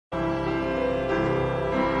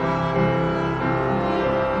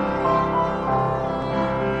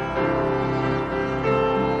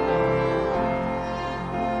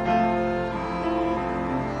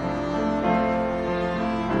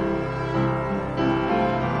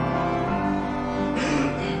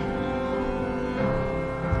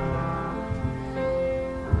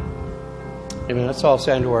Amen. Let's all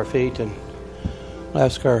stand to our feet, and I'll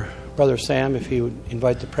ask our brother Sam if he would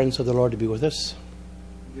invite the presence of the Lord to be with us.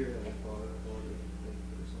 Dear Heavenly Father, Lord, we thank you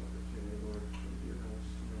for this opportunity, Lord, to come to your house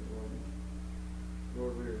tonight, Lord.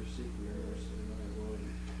 Lord, we are seeking your mercy tonight, Lord.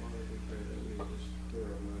 Father, we pray that we just clear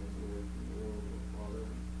our minds, Lord, from the world, Lord, Father.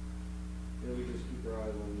 And we just keep our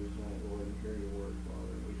eyes on you tonight, Lord, and hear your word,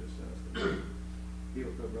 Father. We just ask that you be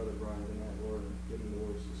with our brother Brian tonight, Lord, and give him the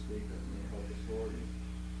words to speak that may help us, Lord. And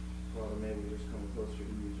Father, may we just come closer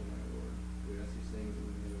to you tonight, Lord. We ask these things in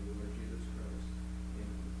the name of the Lord Jesus Christ.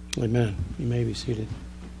 Amen. Amen. You may be seated.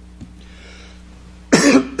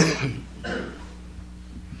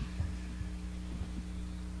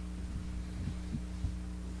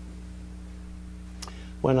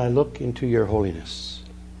 When I look into your holiness.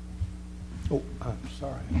 Oh, I'm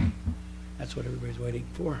sorry. That's what everybody's waiting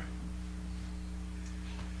for.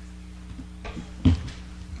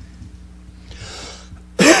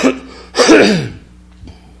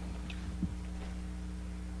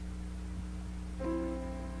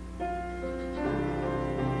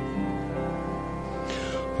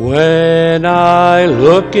 When I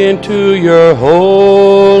look into your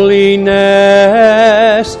holiness,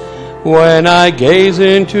 when I gaze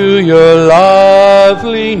into your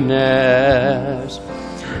loveliness,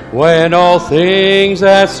 when all things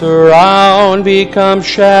that surround become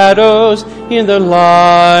shadows in the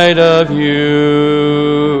light of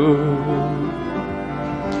you,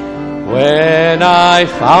 when I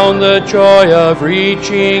found the joy of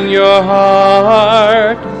reaching your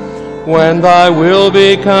heart, when thy will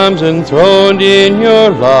becomes enthroned in your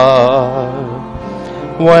love,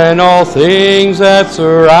 when all things that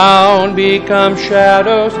surround become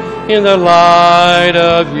shadows in the light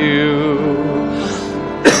of you,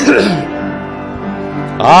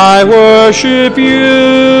 I worship you,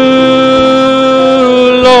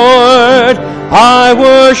 Lord, I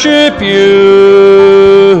worship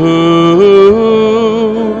you.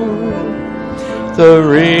 The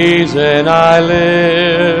reason I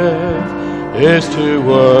live is to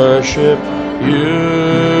worship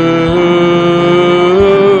you.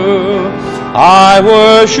 I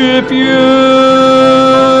worship you,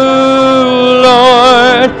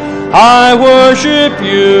 Lord, I worship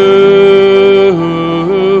you.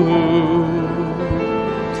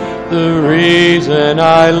 The reason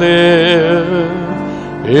I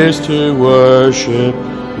live is to worship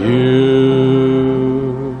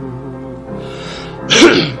you.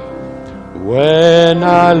 When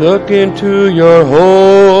I look into your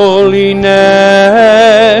holiness,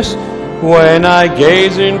 when I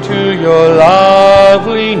gaze into your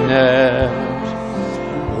loveliness,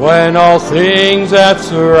 when all things that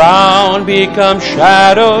surround become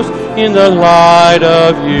shadows in the light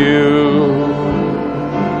of you,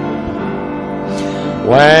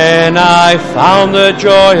 when I found the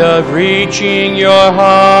joy of reaching your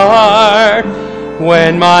heart,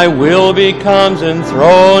 when my will becomes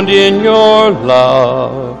enthroned in your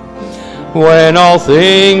love, when all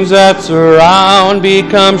things that surround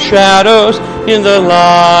become shadows in the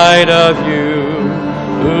light of you,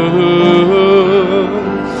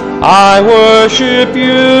 I worship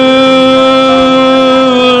you,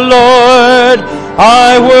 Lord,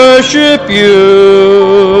 I worship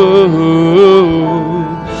you.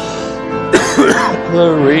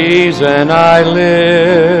 The reason I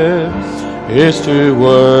live is to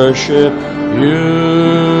worship you.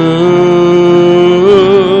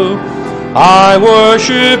 I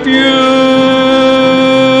worship you,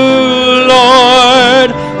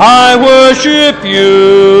 Lord, I worship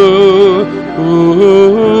you.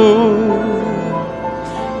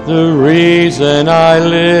 The reason I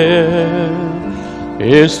live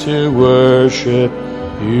is to worship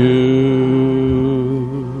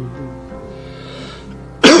you.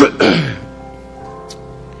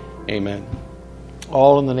 Amen.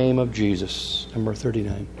 All in the name of Jesus. Number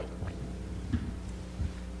 39.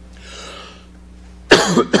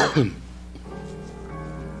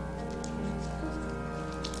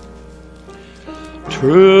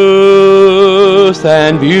 Truth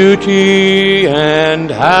and beauty and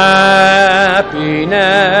happiness,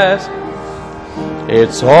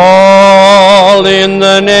 it's all in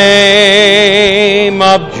the name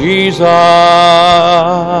of Jesus.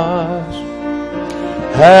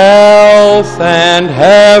 Health and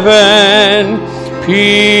heaven,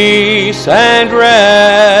 peace and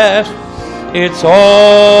rest, it's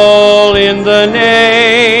all in the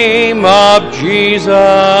name of Jesus.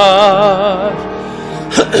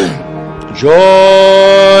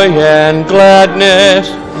 Joy and gladness,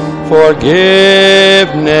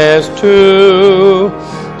 forgiveness too,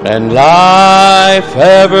 and life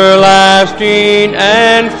everlasting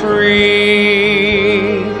and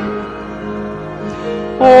free.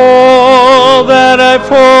 All that I've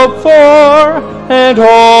hoped for and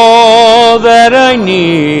all that I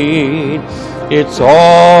need, it's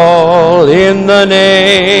all in the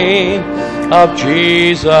name of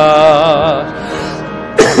Jesus.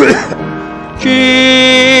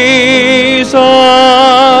 Jesus,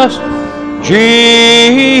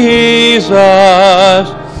 Jesus,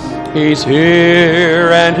 He's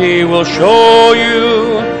here and He will show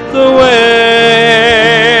you the way.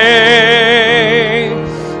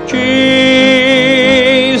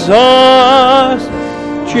 Jesus,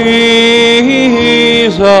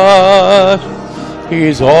 Jesus,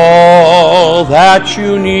 He's all that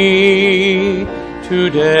you need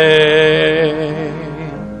today.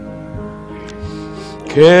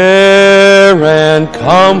 Care and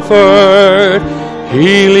comfort,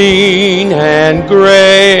 healing and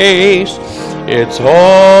grace, it's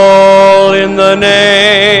all in the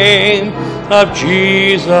name of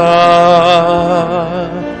Jesus.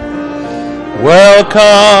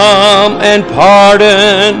 Welcome and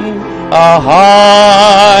pardon, a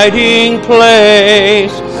hiding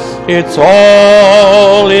place, it's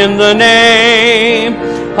all in the name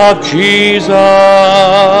of Jesus.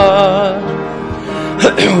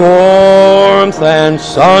 Warmth and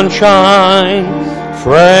sunshine,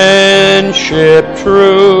 friendship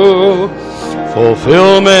true,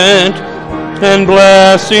 fulfillment and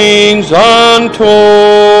blessings untold.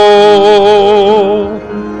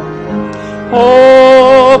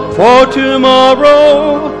 Hope for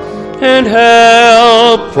tomorrow and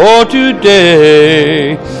help for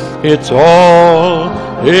today, it's all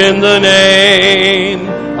in the name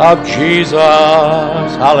of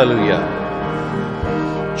Jesus. Hallelujah.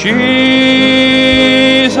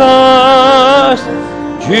 Jesus,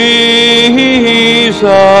 Jesus,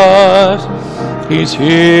 He's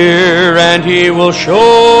here and He will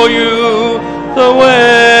show you the way.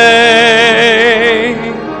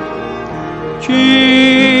 Jesus,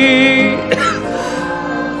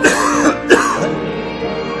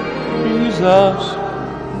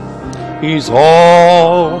 He's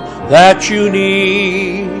all that you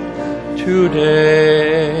need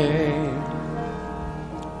today.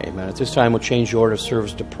 Amen. At this time, we'll change the order of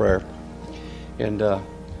service to prayer. And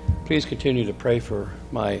please continue to pray for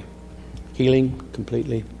my healing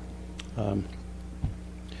completely.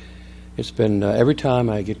 It's been every time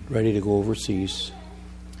I get ready to go overseas,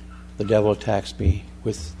 the devil attacks me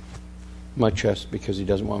with my chest because he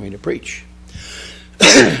doesn't want me to preach.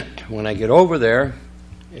 When I get over there,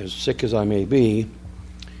 as sick as I may be,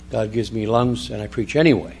 God gives me lungs and I preach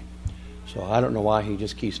anyway. So I don't know why he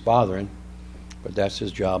just keeps bothering, but that's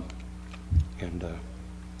his job, and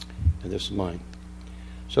this is mine.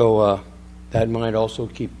 So that in mind, also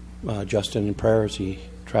keep Justin in prayer as he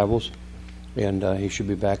travels, and he should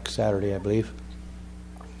be back Saturday, I believe.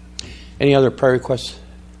 Any other prayer requests?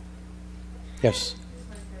 Yes.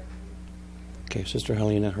 Okay, Sister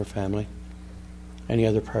Helena and her family. Any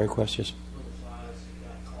other prayer requests? Yes.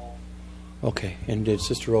 Okay, and did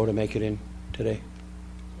Sister Rhoda make it in today?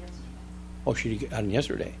 Oh, she got in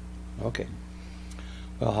yesterday. Okay.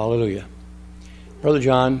 Well, hallelujah. Brother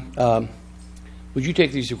John, would you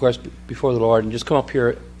take these requests before the Lord and just come up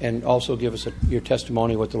here and also give us your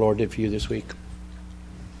testimony, what the Lord did for you this week?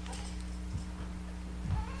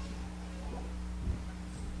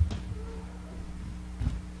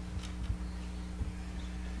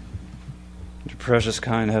 Precious,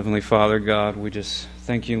 kind Heavenly Father, God, we just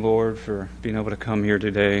thank you, Lord, for being able to come here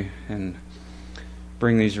today and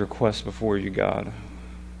bring these requests before you, God.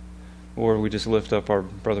 Lord, we just lift up our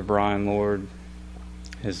brother Brian, Lord,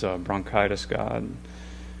 his bronchitis, God.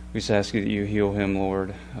 We just ask you that you heal him,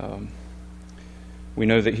 Lord. We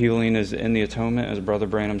know that healing is in the atonement, as Brother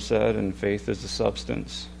Branham said, and faith is the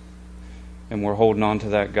substance. And we're holding on to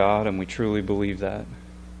that, God, and we truly believe that.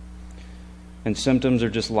 And symptoms are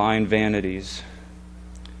just lying vanities,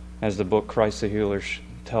 as the book Christ the Healer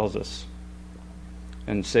tells us.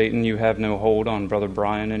 And Satan, you have no hold on Brother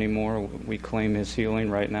Brian anymore. We claim his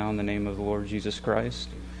healing right now in the name of the Lord Jesus Christ,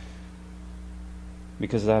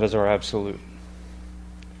 because that is our absolute.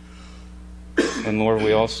 And Lord,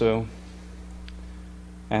 we also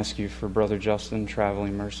ask you for Brother Justin,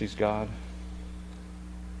 traveling mercies, God,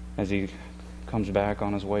 as he comes back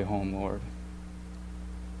on his way home, Lord.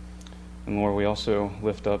 And Lord, we also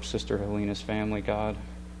lift up Sister Helena's family, God,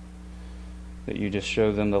 that you just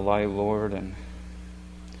show them the light, Lord, and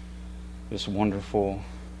this wonderful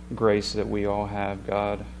grace that we all have,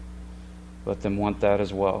 God. Let them want that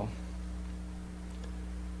as well.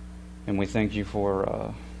 And we thank you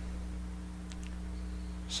for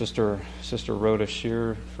Sister Rhoda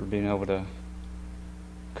Shear for being able to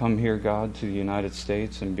come here, God, to the United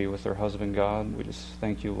States and be with her husband, God. We just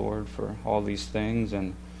thank you, Lord, for all these things,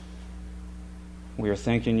 and we are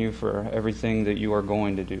thanking you for everything that you are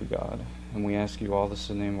going to do, God. And we ask you all this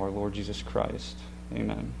in the name of our Lord Jesus Christ.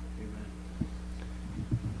 Amen.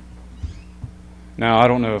 Now, I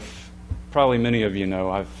don't know if probably many of you know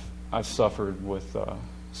I've suffered with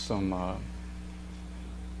some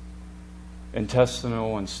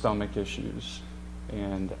intestinal and stomach issues,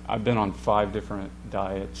 and I've been on 5 different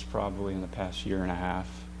diets probably in the past year and a half,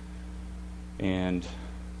 and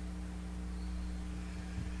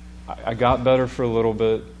I got better for a little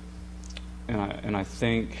bit, and I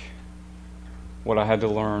think what I had to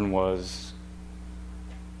learn was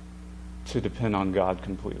to depend on God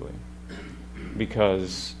completely,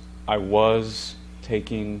 because I was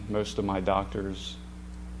taking most of my doctor's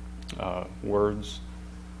words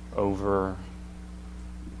over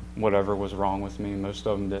whatever was wrong with me. Most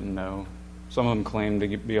of them didn't know. Some of them claimed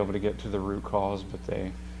to be able to get to the root cause, but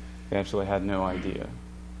they actually had no idea.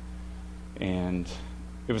 And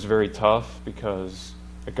it was very tough because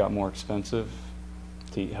it got more expensive.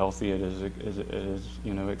 To eat healthy, it is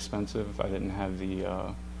expensive. I didn't have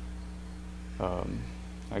the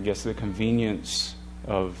I guess the convenience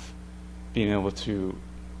of being able to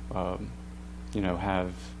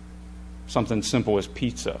have something simple as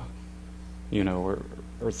pizza,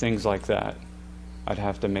 or things like that. I'd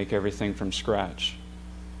have to make everything from scratch.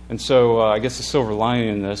 And so I guess the silver lining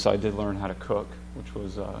in this, I did learn how to cook, which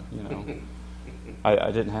was,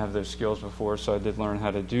 I didn't have those skills before, so I did learn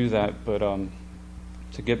how to do that. But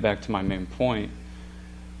to get back to my main point,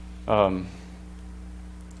 I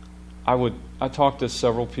talked to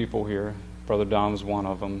several people here. Brother Don was one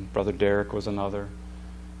of them. Brother Derek was another.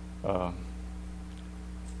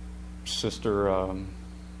 Sister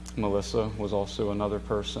Melissa was also another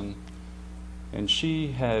person. And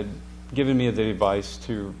she had given me the advice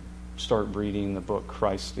to start reading the book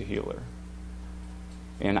Christ the Healer.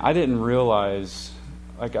 And I didn't realize,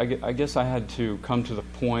 I guess I had to come to the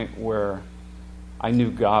point where I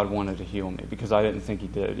knew God wanted to heal me, because I didn't think he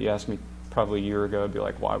did. He asked me probably a year ago, I'd be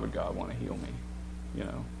like, why would God want to heal me?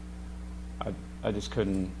 I just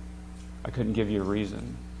couldn't give you a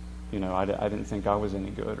reason. I didn't think I was any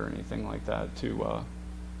good or anything like that to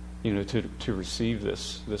receive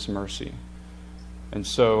this mercy. And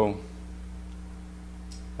so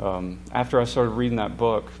after I started reading that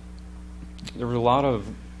book, there were a lot of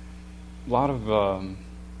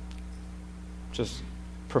just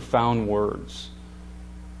profound words,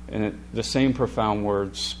 and the same profound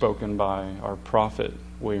words spoken by our prophet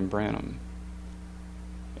William Branham.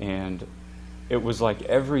 And it was like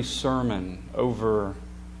every sermon over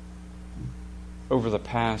the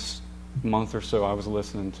past month or so I was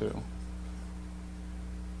listening to,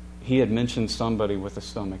 he had mentioned somebody with a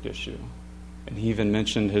stomach issue, and he even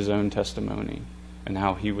mentioned his own testimony and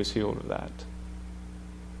how he was healed of that.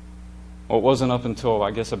 Well, it wasn't up until,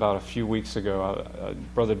 I guess, about a few weeks ago,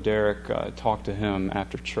 Brother Derek talked to him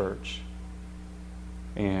after church,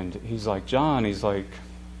 and he's like, John, he's like,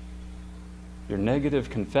 your negative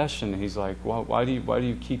confession, he's like, well, why do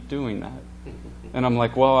you keep doing that? And I'm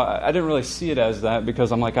like, well, I didn't really see it as that,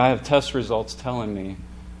 because I'm like, I have test results telling me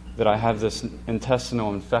that I have this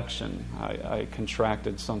intestinal infection. I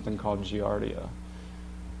contracted something called Giardia.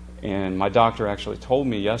 And my doctor actually told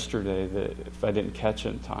me yesterday that if I didn't catch it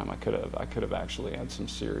in time, I could have actually had some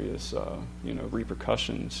serious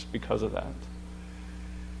repercussions because of that.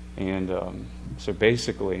 And so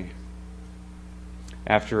basically,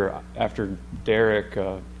 after Derek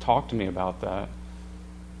talked to me about that,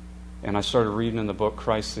 and I started reading in the book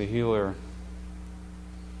Christ the Healer,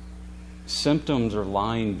 symptoms are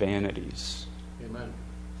lying vanities. Amen.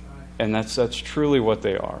 And that's truly what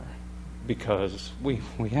they are, because we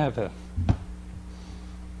have a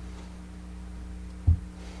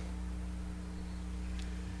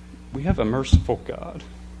merciful God.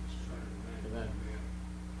 Amen.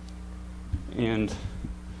 And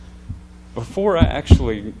before I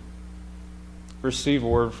actually received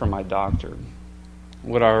word from my doctor,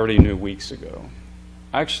 what I already knew weeks ago,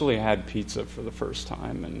 I actually had pizza for the first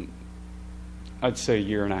time in, I'd say, a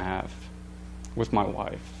year and a half with my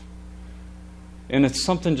wife. And it's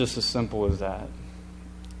something just as simple as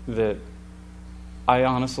that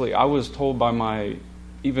I was told by my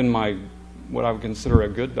what I would consider a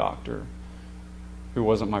good doctor, who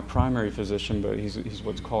wasn't my primary physician, but he's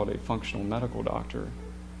what's called a functional medical doctor.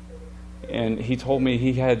 And he told me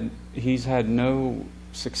he's had no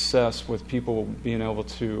success with people being able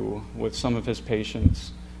to, with some of his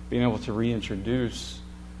patients, being able to reintroduce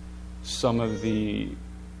some of the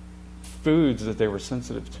foods that they were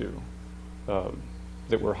sensitive to,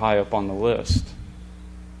 that were high up on the list.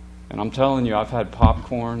 And I'm telling you, I've had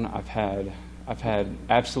popcorn, I've had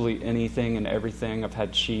absolutely anything and everything. I've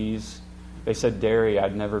had cheese. They said dairy,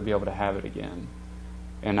 I'd never be able to have it again.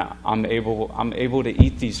 And I'm able to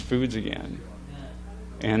eat these foods again.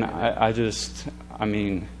 And I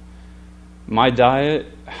mean, my diet,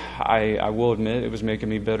 I will admit, it was making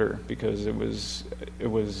me bitter, because it was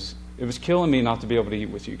killing me not to be able to eat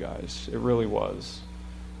with you guys. It really was.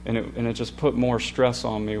 And it just put more stress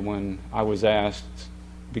on me when I was asked,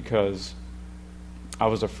 because I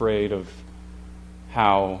was afraid of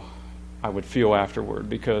how I would feel afterward,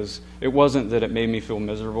 because it wasn't that it made me feel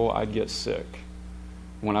miserable. I'd get sick.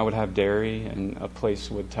 When I would have dairy and a place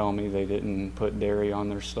would tell me they didn't put dairy on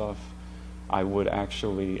their stuff, I would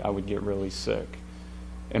get really sick.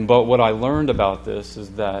 But what I learned about this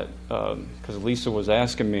is that, because Lisa was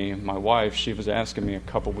asking me, my wife, she was asking me a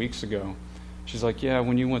couple weeks ago, she's like, yeah,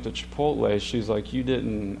 when you went to Chipotle, she's like, you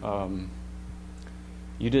didn't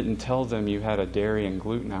tell them you had a dairy and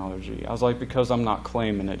gluten allergy. I was like, because I'm not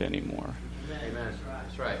claiming it anymore. Amen.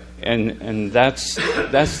 That's right. And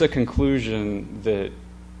that's the conclusion that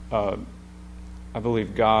I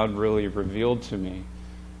believe God really revealed to me.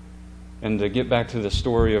 And to get back to the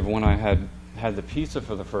story of when I had the pizza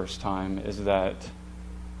for the first time, is that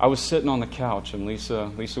I was sitting on the couch, and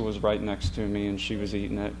Lisa was right next to me, and she was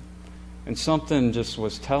eating it. And something just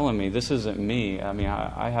was telling me, this isn't me. I mean,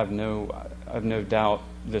 I have no doubt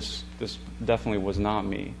this definitely was not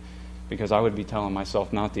me, because I would be telling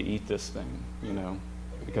myself not to eat this thing,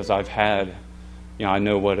 because I've had, I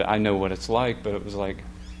know what it's like, but it was like,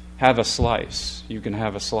 have a slice. You can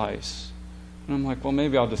have a slice. And I'm like, well,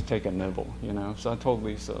 maybe I'll just take a nibble, So I told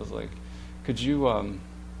Lisa, I was like, could you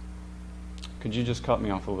just cut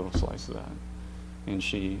me off a little slice of that? And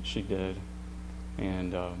she did.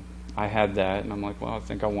 And I had that, and I'm like, well, I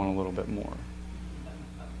think I want a little bit more.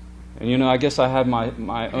 And I guess I had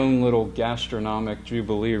my own little gastronomic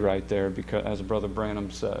jubilee right there, because, as Brother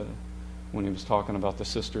Branham said when he was talking about the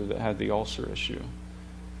sister that had the ulcer issue.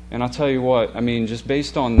 And I'll tell you what, I mean, just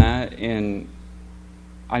based on that, and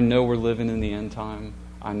I know we're living in the end time.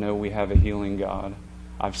 I know we have a healing God.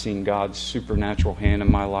 I've seen God's supernatural hand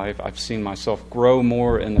in my life. I've seen myself grow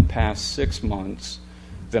more in the past 6 months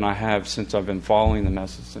than I have since I've been following the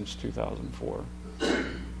message since 2004.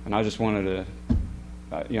 And I just wanted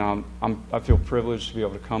to, I feel privileged to be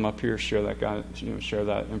able to come up here, share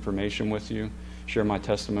that information with you, share my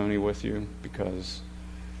testimony with you, because,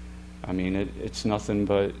 I mean, it's nothing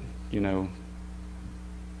but,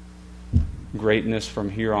 greatness from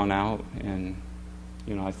here on out. And,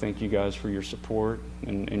 I thank you guys for your support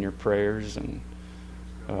and your prayers and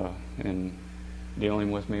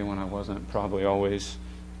dealing with me when I wasn't probably always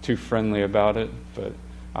too friendly about it. But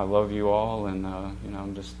I love you all, and,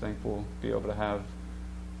 I'm just thankful to be able to have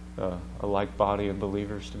a like body of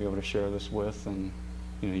believers to be able to share this with. And,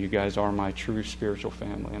 you guys are my true spiritual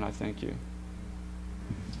family, and I thank you.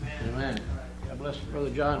 Amen. God bless Brother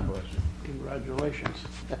John for us. Congratulations.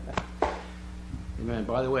 Amen.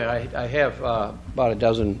 By the way, I have about a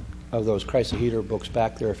dozen of those Christ the Healer books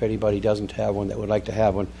back there. If anybody doesn't have one that would like to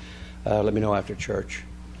have one, let me know after church.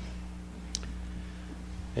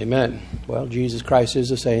 Amen. Well, Jesus Christ is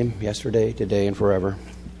the same yesterday, today, and forever.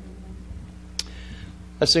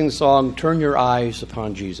 Let's sing the song, Turn Your Eyes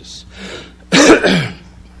Upon Jesus.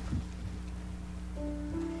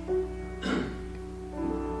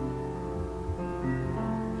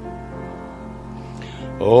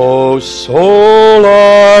 O soul,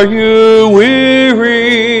 are you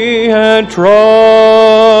weary and troubled?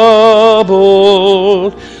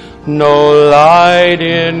 No light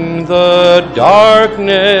in the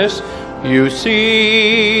darkness you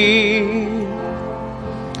see.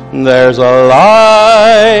 There's a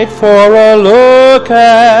light for a look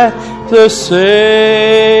at the Savior,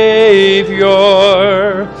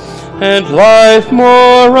 and life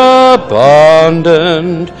more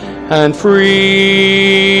abundant and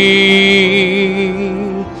free.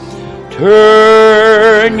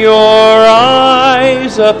 Turn your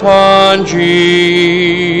eyes upon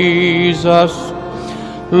Jesus.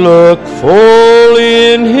 Look full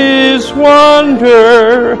in His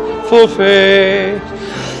wonderful face,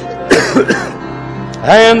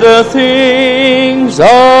 and the things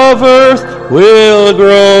of earth will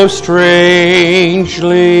grow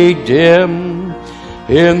strangely dim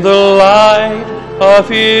in the light of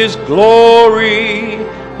His glory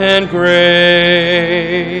and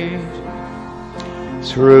grace.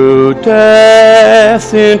 Through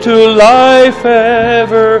death into life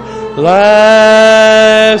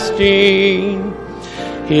everlasting,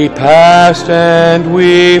 He passed and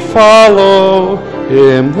we follow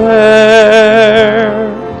Him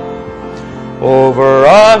there. Over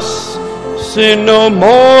us sin no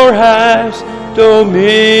more has dominion.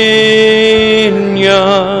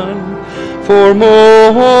 For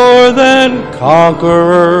more than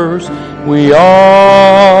conquerors we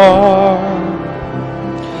are.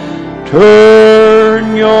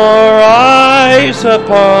 Turn your eyes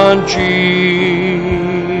upon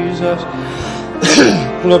Jesus.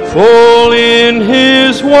 Look full in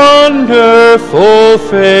His wonderful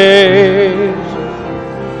face,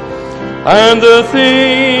 and the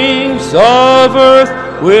things of earth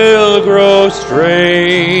will grow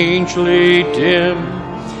strangely dim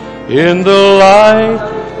in the light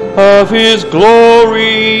of His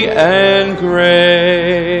glory and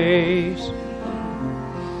grace.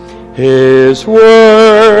 His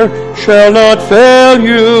word shall not fail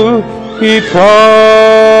you, He promised.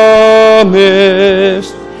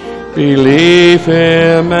 Believe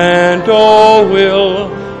Him and all will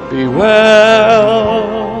be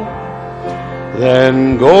well.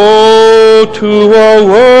 Then go to a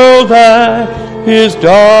world that is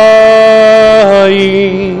dying,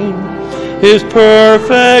 His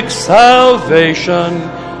perfect salvation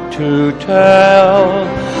to tell.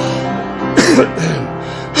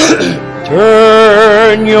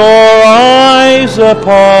 Turn your eyes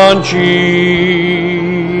upon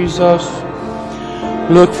Jesus.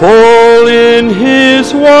 Look full in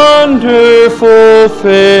His wonderful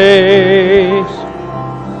face,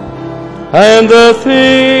 and the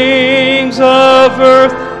things of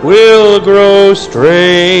earth will grow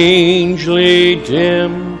strangely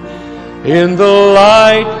dim in the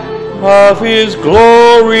light of His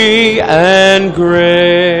glory and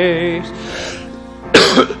grace.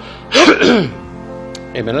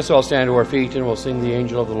 Amen. Let's all stand to our feet and we'll sing the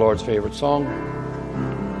angel of the Lord's favorite song.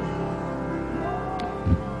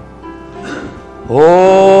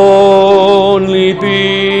 Only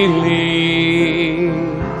believe,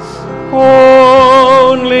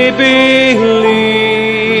 only believe,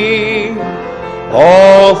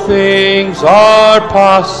 all things are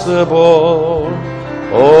possible,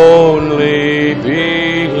 only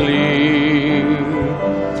believe,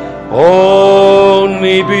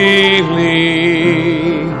 only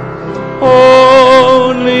believe,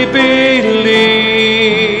 only believe,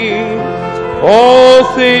 all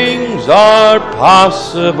things are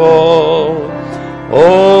possible,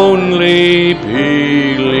 only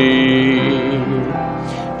believe.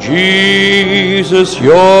 Jesus,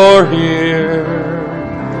 you're here.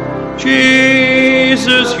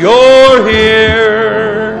 Jesus, you're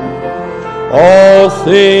here. All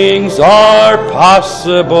things are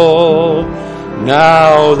possible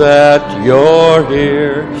now that you're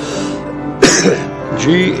here.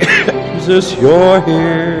 Jesus, you're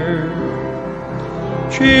here.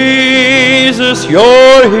 Jesus,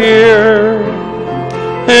 you're here,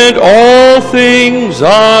 and all things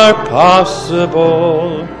are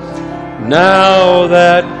possible now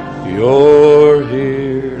that you're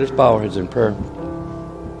here. Let's bow our heads in prayer.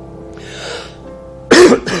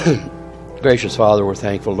 Gracious Father, we're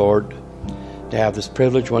thankful, Lord, to have this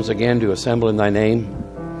privilege once again to assemble in Thy name,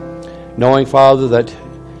 knowing, Father, that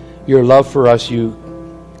your love for us, you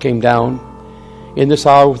came down in this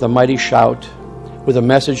hour with a mighty shout, with a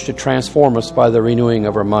message to transform us by the renewing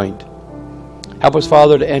of our mind. Help us,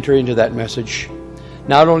 Father, to enter into that message,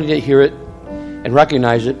 not only to hear it and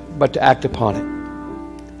recognize it, but to act upon it.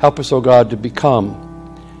 Help us, O God, to become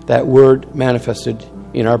that word manifested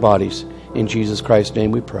in our bodies. In Jesus Christ's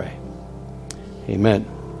name we pray. Amen.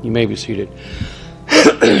 You may be seated.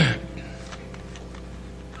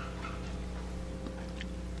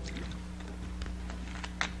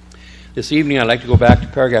 This evening I'd like to go back to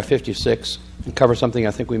paragraph 56 and cover something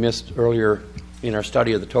I think we missed earlier in our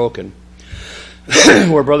study of the token,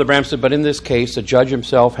 where Brother Branham said, but in this case, the judge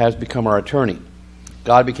himself has become our attorney.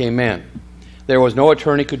 God became man. There was no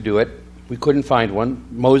attorney could do it. We couldn't find one.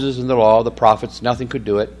 Moses and the law, the prophets, nothing could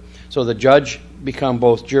do it. So the judge became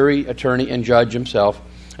both jury, attorney, and judge himself,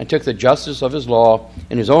 and took the justice of his law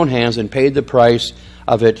in his own hands and paid the price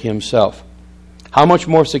of it himself. How much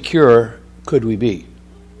more secure could we be?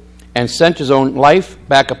 And sent his own life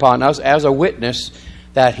back upon us as a witness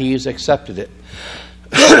that he's accepted it.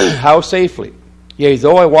 How safely? Yea,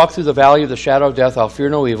 though I walk through the valley of the shadow of death, I'll fear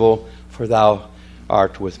no evil, for thou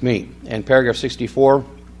art with me. And paragraph 64,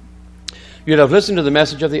 you'd have listened to the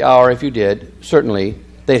message of the hour if you did, certainly.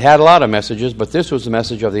 They'd had a lot of messages, but this was the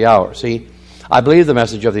message of the hour. See, I believe the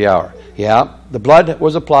message of the hour. Yeah, the blood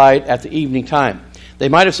was applied at the evening time. They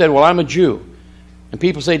might have said, well, I'm a Jew. And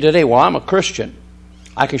people say today, well, I'm a Christian.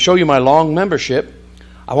 I can show you my long membership.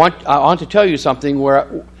 I want to tell you something.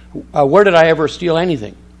 Where did I ever steal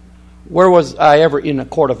anything? Where was I ever in a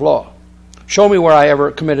court of law? Show me where I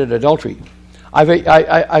ever committed adultery.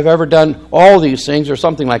 I've ever done all these things or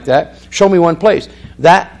something like that. Show me one place.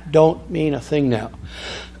 That don't mean a thing now.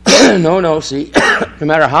 No, see, no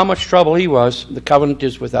matter how much trouble he was, the covenant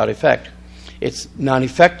is without effect. It's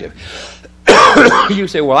non-effective. You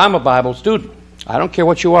say, well, I'm a Bible student. I don't care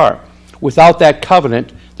what you are. Without that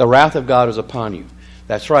covenant, the wrath of God is upon you.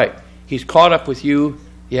 That's right. He's caught up with you.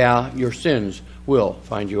 Yeah, your sins will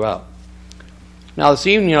find you out. Now, this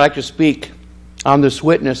evening I'd like to speak on this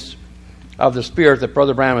witness of the Spirit that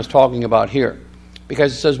Brother Branham is talking about here.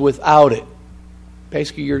 Because it says, without it.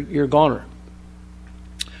 Basically, you're goner.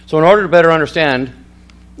 So in order to better understand,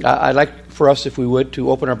 I'd like for us, if we would, to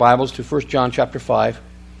open our Bibles to 1 John chapter 5.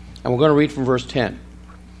 And we're going to read from verse 10.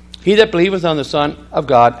 He that believeth on the Son of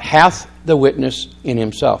God hath the witness in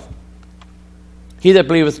himself. He that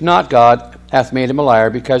believeth not God hath made him a liar,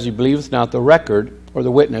 because he believeth not the record or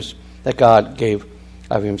the witness that God gave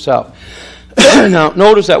of himself. Now,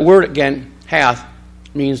 notice that word again, hath,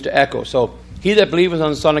 means to echo. So, he that believeth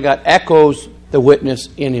on the Son of God echoes the witness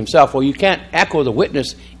in himself. Well, you can't echo the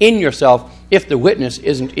witness in yourself if the witness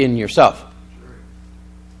isn't in yourself.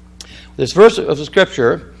 This verse of the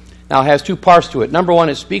Scripture now has two parts to it. Number one,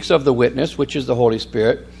 it speaks of the witness, which is the Holy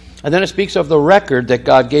Spirit. And then it speaks of the record that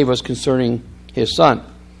God gave us concerning His Son.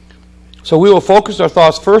 So we will focus our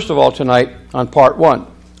thoughts first of all tonight on part one.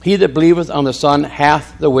 He that believeth on the Son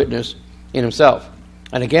hath the witness in himself.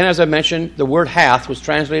 And again, as I mentioned, the word hath was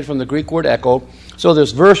translated from the Greek word echo. So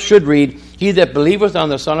this verse should read, he that believeth on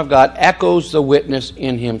the Son of God echoes the witness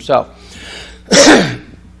in himself.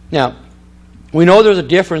 Now, we know there's a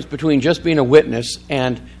difference between just being a witness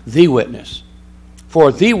and the witness.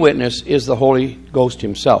 For the witness is the Holy Ghost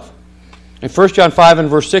himself. In 1 John 5 and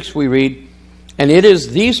verse 6 we read, and it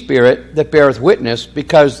is the Spirit that beareth witness,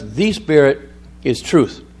 because the Spirit is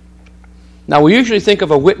truth. Now, we usually think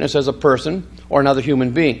of a witness as a person or another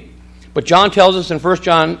human being. But John tells us in 1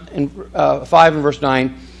 John 5 and verse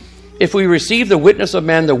 9, if we receive the witness of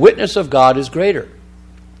men, the witness of God is greater.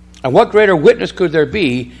 And what greater witness could there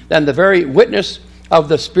be than the very witness of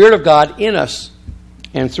the Spirit of God in us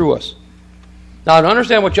and through us? Now, to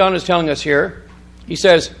understand what John is telling us here, he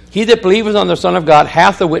says, he that believeth on the Son of God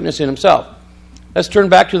hath the witness in himself. Let's turn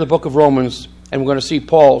back to the book of Romans, and we're going to see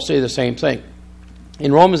Paul say the same thing.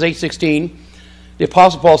 In Romans 8:16, the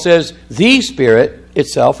Apostle Paul says, the Spirit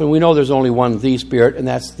itself, and we know there's only one the Spirit, and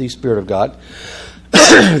that's the Spirit of God.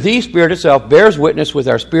 The Spirit itself bears witness with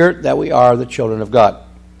our spirit that we are the children of God.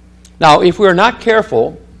 Now, if we're not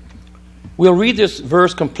careful, we'll read this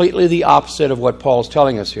verse completely the opposite of what Paul is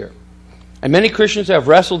telling us here. And many Christians have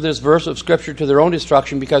wrestled this verse of Scripture to their own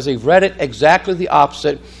destruction because they've read it exactly the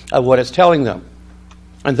opposite of what it's telling them.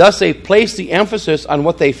 And thus they place the emphasis on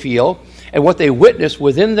what they feel and what they witness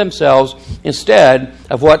within themselves instead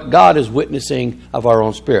of what God is witnessing of our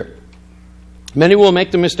own spirit. Many will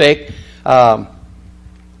make the mistake because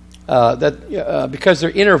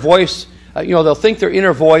their inner voice, they'll think their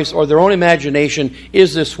inner voice or their own imagination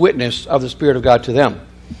is this witness of the Spirit of God to them.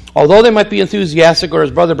 Although they might be enthusiastic, or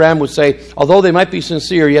as Brother Branham would say, although they might be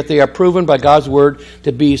sincere, yet they are proven by God's Word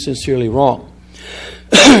to be sincerely wrong.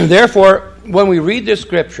 Therefore, when we read this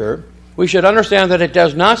Scripture, we should understand that it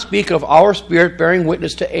does not speak of our spirit bearing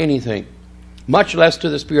witness to anything, much less to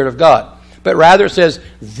the Spirit of God. But rather it says,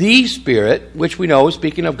 the Spirit, which we know is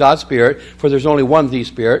speaking of God's Spirit, for there's only one the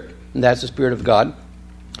Spirit, and that's the Spirit of God.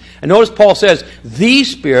 And notice Paul says, the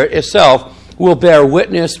Spirit itself will bear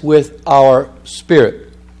witness with our spirit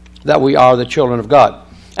that we are the children of God.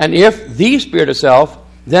 And if the Spirit itself,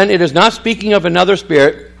 then it is not speaking of another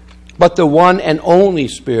Spirit, but the one and only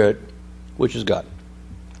Spirit, which is God.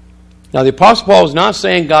 Now, the Apostle Paul is not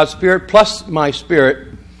saying God's Spirit plus my spirit,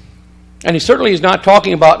 and he certainly is not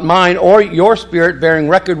talking about mine or your spirit bearing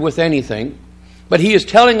record with anything, but he is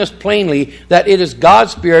telling us plainly that it is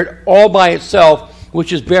God's Spirit all by itself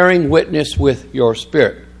which is bearing witness with your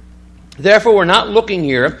spirit. Therefore, we're not looking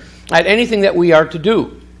here at anything that we are to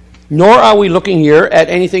do, nor are we looking here at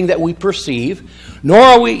anything that we perceive, nor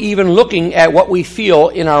are we even looking at what we feel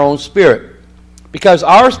in our own spirit, because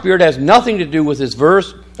our spirit has nothing to do with this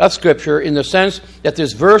verse of Scripture in the sense that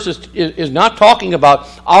this verse is not talking about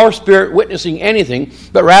our spirit witnessing anything,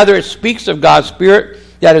 but rather it speaks of God's Spirit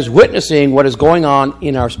that is witnessing what is going on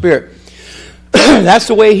in our spirit. That's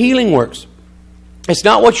the way healing works. It's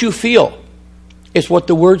not what you feel. It's what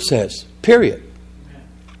the Word says, period.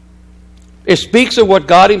 It speaks of what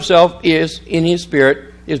God Himself is in His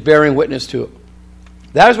Spirit, is bearing witness to.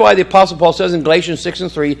 That is why the Apostle Paul says in Galatians 6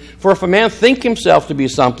 and 3, for if a man think himself to be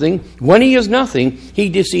something, when he is nothing, he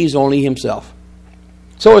deceives only himself.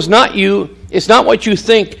 So it's not what you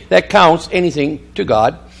think that counts anything to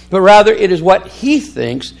God, but rather it is what He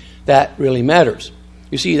thinks that really matters.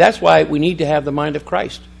 You see, that's why we need to have the mind of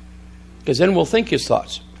Christ, because then we'll think his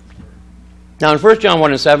thoughts. Now in 1 John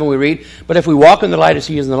 1 and 7 we read, "But if we walk in the light as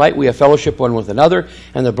he is in the light, we have fellowship one with another,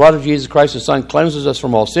 and the blood of Jesus Christ his Son cleanses us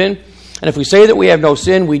from all sin. And if we say that we have no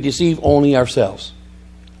sin, we deceive only ourselves,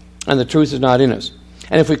 and the truth is not in us.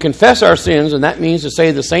 And if we confess our sins," and that means to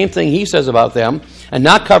say the same thing he says about them, and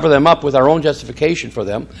not cover them up with our own justification for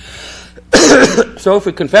them. So if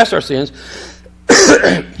we confess our sins,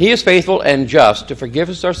 he is faithful and just to forgive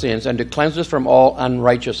us our sins and to cleanse us from all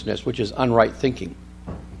unrighteousness, which is unright thinking.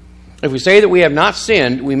 If we say that we have not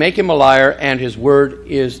sinned, we make him a liar, and his word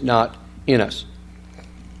is not in us.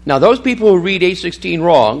 Now those people who read 8:16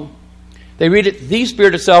 wrong, they read it, "The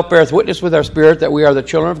Spirit itself beareth witness with our spirit that we are the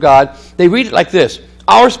children of God." They read it like this: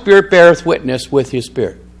 "Our spirit beareth witness with his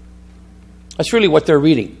spirit." That's really what they're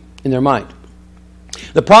reading in their mind.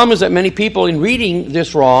 The problem is that many people, in reading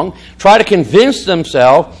this wrong, try to convince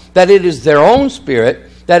themselves that it is their own spirit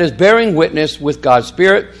that is bearing witness with God's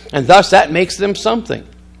Spirit, and thus that makes them something.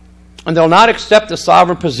 And they'll not accept the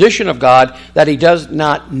sovereign position of God that he does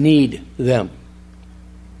not need them.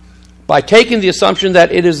 By taking the assumption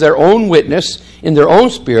that it is their own witness in their own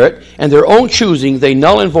spirit and their own choosing, they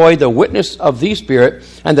null and void the witness of the Spirit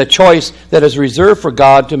and the choice that is reserved for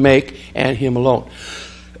God to make, and him alone.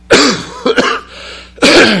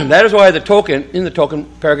 That is why in the token,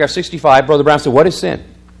 paragraph 65, Brother Branham said, "What is sin?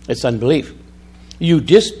 It's unbelief. You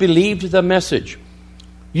disbelieved the message.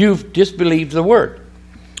 You've disbelieved the word.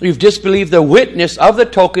 You've disbelieved the witness of the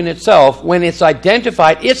token itself when it's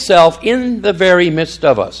identified itself in the very midst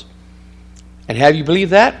of us. And have you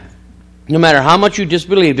believed that? No matter how much you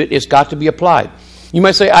disbelieved it, it's got to be applied. You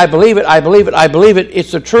might say, I believe it, I believe it, I believe it,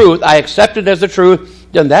 it's the truth, I accept it as the truth."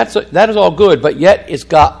 Then that is all good, but yet it's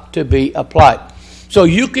got to be applied. So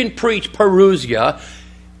you can preach parousia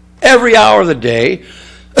every hour of the day.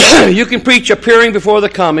 You can preach appearing before the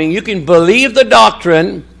coming. You can believe the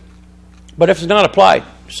doctrine, but if it's not applied,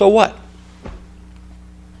 so what?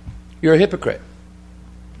 You're a hypocrite.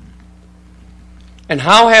 And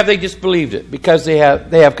how have they disbelieved it? Because they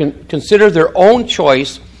have considered their own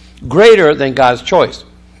choice greater than God's choice,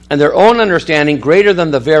 and their own understanding greater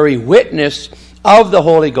than the very witness of the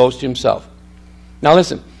Holy Ghost himself. Now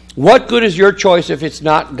listen, what good is your choice if it's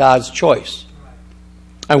not God's choice?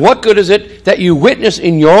 And what good is it that you witness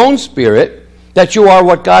in your own spirit that you are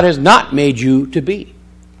what God has not made you to be?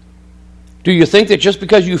 Do you think that just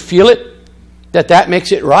because you feel it, that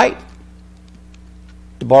makes it right?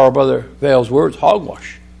 To borrow Brother Vale's words,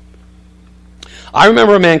 hogwash. I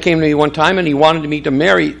remember a man came to me one time and he wanted me to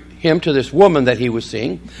marry him to this woman that he was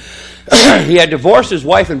seeing. He had divorced his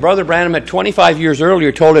wife, and Brother Branham had 25 years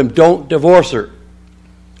earlier told him, "Don't divorce her."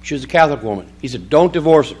 She was a Catholic woman. He said, "Don't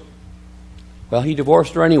divorce her." Well, he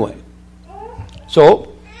divorced her anyway. So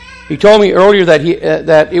he told me earlier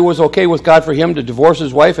that it was okay with God for him to divorce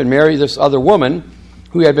his wife and marry this other woman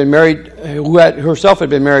who had herself had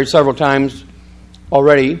been married several times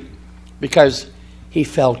already, because he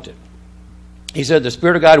felt it. He said the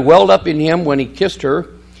Spirit of God welled up in him when he kissed her,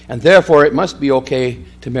 and therefore it must be okay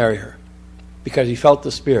to marry her, because he felt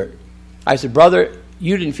the Spirit. I said, "Brother,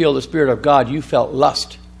 you didn't feel the Spirit of God, you felt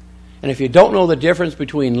lust. And if you don't know the difference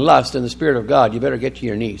between lust and the Spirit of God, you better get to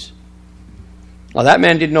your knees." Now that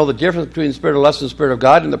man didn't know the difference between the Spirit of lust and the Spirit of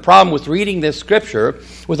God, and the problem with reading this scripture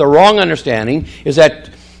with a wrong understanding is that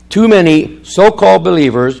too many so-called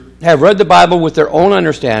believers have read the Bible with their own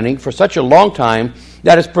understanding for such a long time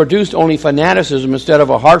that it's produced only fanaticism instead of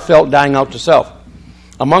a heartfelt dying out to self.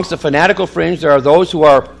 Amongst the fanatical fringe, there are those who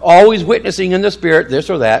are always witnessing in the Spirit, this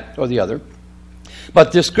or that or the other.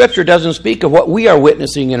 But this scripture doesn't speak of what we are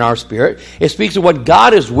witnessing in our spirit. It speaks of what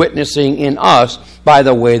God is witnessing in us by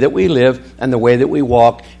the way that we live and the way that we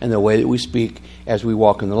walk and the way that we speak as we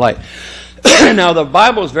walk in the light. Now, the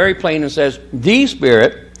Bible is very plain and says, "The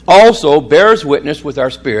Spirit also bears witness with our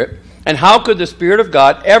spirit." And how could the Spirit of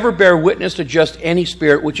God ever bear witness to just any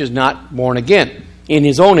spirit which is not born again in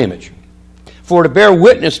his own image? For to bear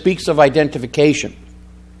witness speaks of identification.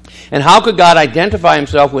 And how could God identify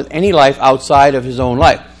himself with any life outside of his own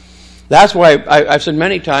life? That's why I've said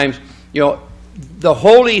many times, the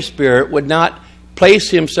Holy Spirit would not place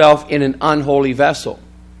himself in an unholy vessel.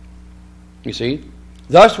 You see?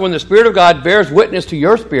 Thus, when the Spirit of God bears witness to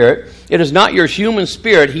your spirit, it is not your human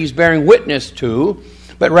spirit he's bearing witness to,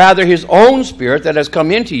 but rather his own Spirit that has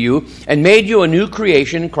come into you and made you a new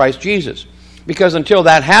creation in Christ Jesus. Because until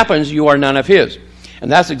that happens, you are none of his.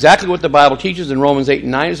 And that's exactly what the Bible teaches in Romans 8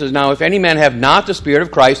 and 9. It says, "Now if any man have not the Spirit of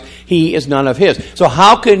Christ, he is none of his." So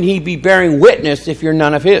how can he be bearing witness if you're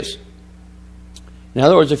none of his? In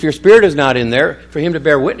other words, if your spirit is not in there for him to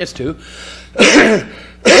bear witness to,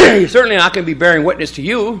 He's certainly not going to be bearing witness to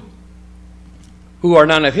you who are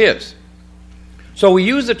none of his. So we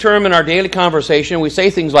use the term in our daily conversation. We say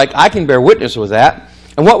things like, I can bear witness with that.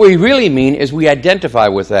 And what we really mean is we identify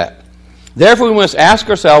with that. Therefore, we must ask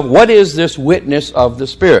ourselves, what is this witness of the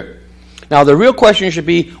Spirit? Now, the real question should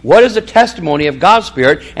be, what is the testimony of God's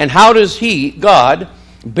Spirit, and how does He, God,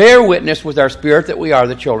 bear witness with our spirit that we are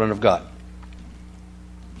the children of God?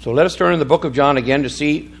 So let us turn in the book of John again to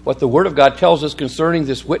see what the Word of God tells us concerning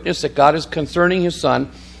this witness that God is concerning His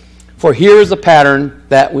Son. For here is the pattern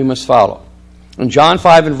that we must follow. In John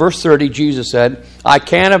 5 and verse 30, Jesus said, I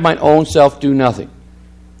can of my own self do nothing.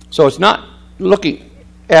 So it's not looking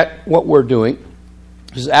at what we're doing.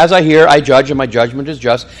 It says, as I hear, I judge, and my judgment is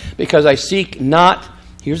just, because I seek not,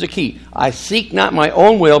 here's the key, I seek not my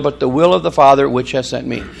own will, but the will of the Father which has sent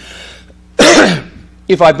me.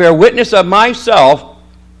 If I bear witness of myself,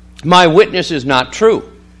 my witness is not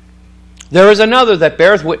true. There is another that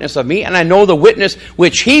beareth witness of me, and I know the witness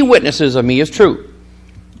which he witnesses of me is true.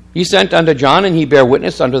 He sent unto John, and he bare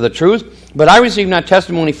witness unto the truth. But I receive not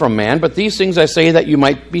testimony from man, but these things I say that you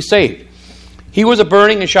might be saved. He was a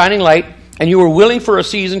burning and shining light, and you were willing for a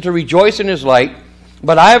season to rejoice in his light.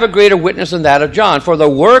 But I have a greater witness than that of John. For the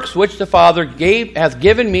works which the Father hath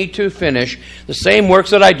given me to finish, the same works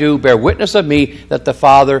that I do, bear witness of me that the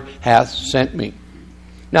Father hath sent me.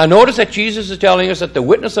 Now notice that Jesus is telling us that the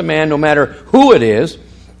witness of man, no matter who it is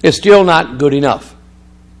still not good enough.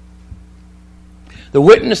 The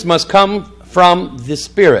witness must come from the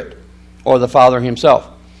Spirit, or the Father himself.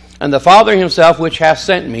 And the Father himself, which hath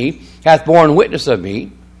sent me, hath borne witness of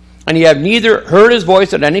me. And ye have neither heard his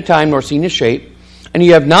voice at any time, nor seen his shape. And ye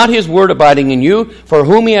have not his word abiding in you, for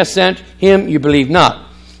whom he hath sent, him you believe not.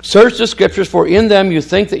 Search the Scriptures, for in them you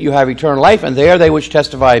think that you have eternal life, and they are they which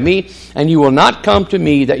testify of me, and you will not come to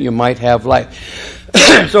me that you might have life.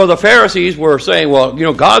 So the Pharisees were saying, well,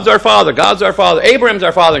 God's our Father, God's our Father, Abraham's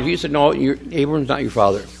our Father. And Jesus said, no, Abraham's not your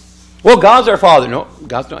father. Well, God's our Father. No,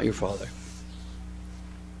 God's not your Father.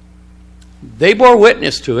 They bore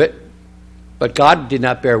witness to it, but God did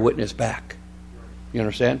not bear witness back. You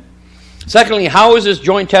understand? Secondly, how is this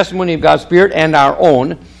joint testimony of God's Spirit and our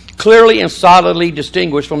own clearly and solidly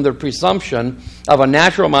distinguished from the presumption of a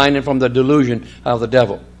natural mind and from the delusion of the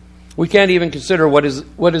devil? We can't even consider what is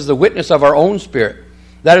the witness of our own spirit.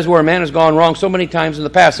 That is where man has gone wrong so many times in the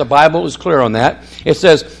past. The Bible is clear on that. It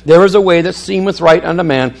says, there is a way that seemeth right unto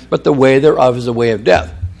man, but the way thereof is the way of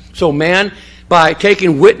death. So man, by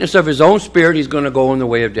taking witness of his own spirit, he's going to go in the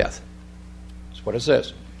way of death. That's what it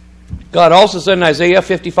says. God also said in Isaiah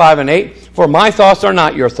 55 and 8, for my thoughts are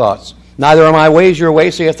not your thoughts, neither are my ways your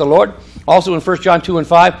ways, saith the Lord. Also in 1 John 2 and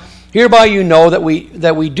 5, hereby you know that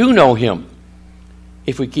we do know him,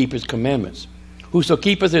 if we keep his commandments. Whoso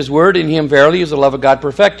keepeth his word, in him verily is the love of God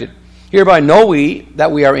perfected. Hereby know we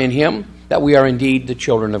that we are in him, that we are indeed the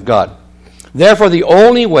children of God. Therefore the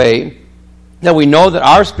only way that we know that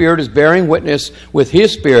our spirit is bearing witness with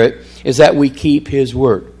his Spirit is that we keep his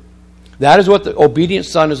word. That is what the obedient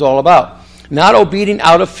son is all about. Not obedient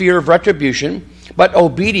out of fear of retribution, but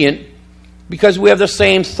obedient because we have the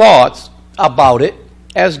same thoughts about it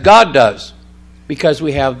as God does, because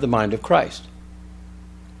we have the mind of Christ.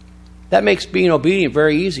 That makes being obedient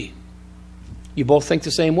very easy. You both think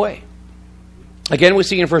the same way. Again, we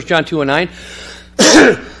see in 1 John 2 and 9,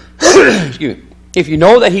 excuse me, if you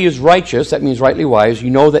know that he is righteous, that means rightly wise, you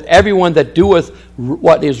know that everyone that doeth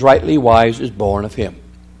what is rightly wise is born of him.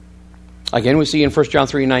 Again, we see in 1 John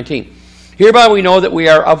 3 and 19, hereby we know that we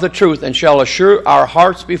are of the truth, and shall assure our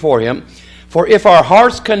hearts before him. For if our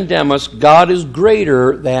hearts condemn us, God is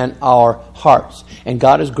greater than our hearts, and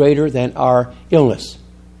God is greater than our illness.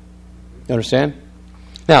 You understand?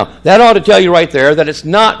 Now, that ought to tell you right there that it's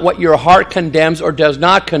not what your heart condemns or does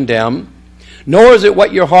not condemn, nor is it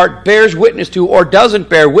what your heart bears witness to or doesn't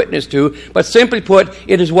bear witness to, but simply put,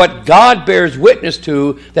 it is what God bears witness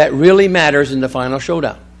to that really matters in the final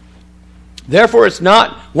showdown. Therefore, it's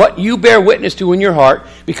not what you bear witness to in your heart,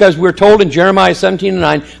 because we're told in Jeremiah 17 and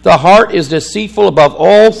 9, the heart is deceitful above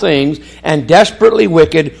all things and desperately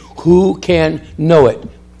wicked. Who can know it?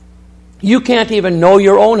 You can't even know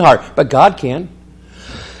your own heart, but God can.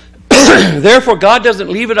 Therefore, God doesn't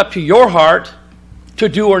leave it up to your heart to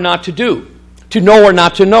do or not to do, to know or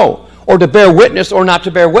not to know, or to bear witness or not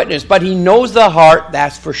to bear witness. But he knows the heart,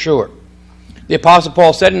 that's for sure. The Apostle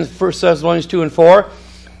Paul said in 1 Thessalonians 2 and 4,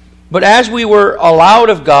 but as we were allowed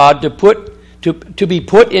of God to be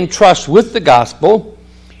put in trust with the gospel,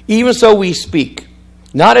 even so we speak,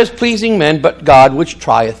 not as pleasing men, but God which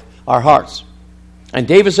trieth our hearts. And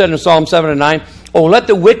David said in Psalm 7 and 9, oh, let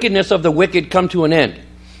the wickedness of the wicked come to an end,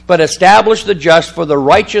 but establish the just, for the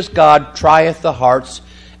righteous God trieth the hearts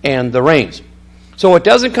and the rains. So it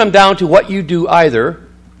doesn't come down to what you do either,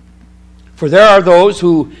 for there are those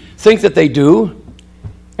who think that they do,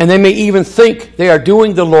 and they may even think they are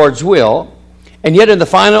doing the Lord's will, and yet in the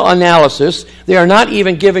final analysis, they are not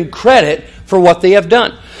even given credit for what they have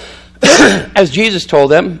done. As Jesus told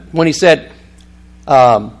them when he said,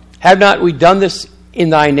 have not we done this in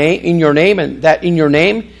thy name, in your name, and that in your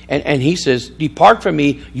name? And he says, depart from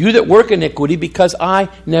me, you that work iniquity, because I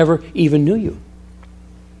never even knew you.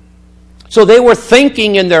 So they were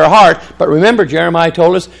thinking in their heart, but remember, Jeremiah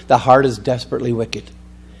told us, the heart is desperately wicked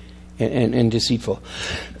and deceitful.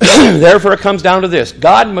 Therefore it comes down to this: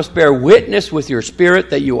 God must bear witness with your spirit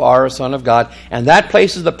that you are a son of God, and that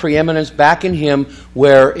places the preeminence back in him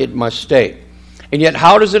where it must stay. And yet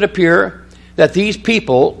how does it appear that these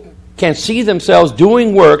people can see themselves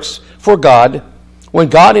doing works for God when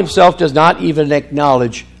God himself does not even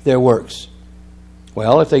acknowledge their works?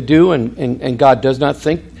 Well, if they do and God does not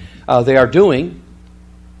think they are doing,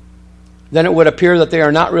 then it would appear that they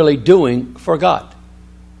are not really doing for God,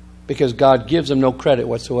 because God gives them no credit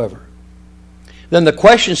whatsoever. Then the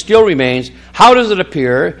question still remains, how does it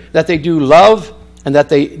appear that they do love, and that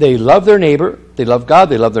they love their neighbor, they love God,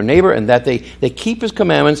 they love their neighbor, and that they keep his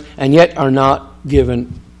commandments, and yet are not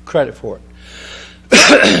given credit for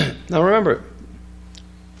it? Now remember,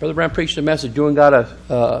 Brother Branham preached a message, doing God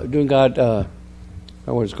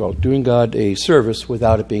a service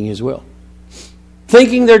without it being his will.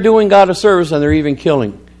 Thinking they're doing God a service, and they're even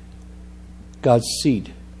killing God's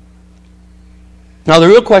seed. Now the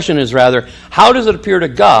real question is rather, how does it appear to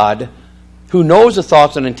God, who knows the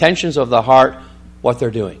thoughts and intentions of the heart, what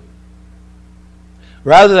they're doing?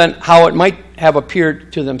 Rather than how it might have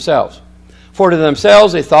appeared to themselves. For to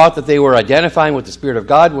themselves they thought that they were identifying with the Spirit of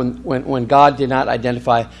God when God did not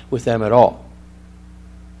identify with them at all.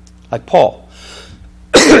 Like Paul.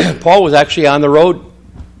 Paul was actually on the road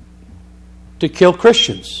to kill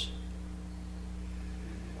Christians,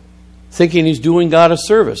 thinking he's doing God a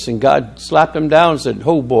service, and God slapped him down and said,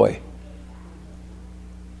 "Oh boy."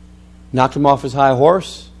 Knocked him off his high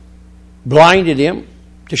horse, blinded him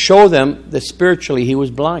to show them that spiritually he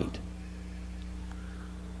was blind.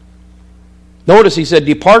 Notice he said,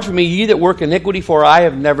 "Depart from me, ye that work iniquity, for I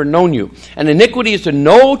have never known you." And iniquity is to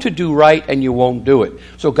know to do right, and you won't do it.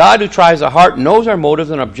 So God, who tries the heart, knows our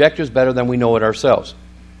motives and objectives better than we know it ourselves.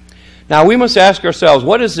 Now we must ask ourselves,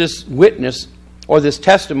 what is this witness or this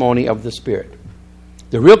testimony of the Spirit?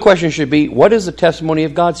 The real question should be, what is the testimony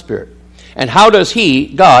of God's Spirit? And how does He,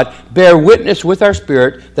 God, bear witness with our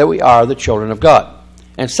spirit that we are the children of God?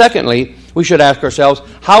 And secondly, we should ask ourselves,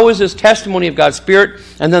 how is this testimony of God's Spirit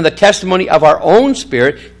and then the testimony of our own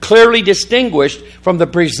spirit clearly distinguished from the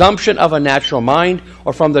presumption of a natural mind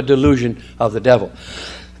or from the delusion of the devil?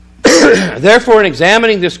 Therefore, in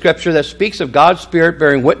examining this scripture that speaks of God's Spirit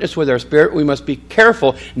bearing witness with our spirit, we must be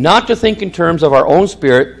careful not to think in terms of our own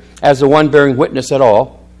spirit as the one bearing witness at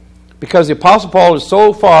all, because the Apostle Paul is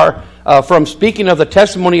so far from speaking of the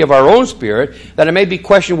testimony of our own spirit that it may be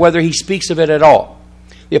questioned whether he speaks of it at all.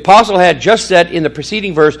 The apostle had just said in the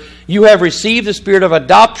preceding verse, "You have received the spirit of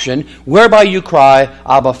adoption, whereby you cry,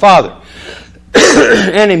 Abba, Father."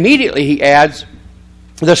 And immediately he adds,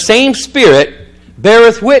 "The same Spirit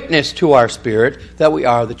beareth witness to our spirit that we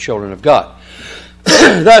are the children of God."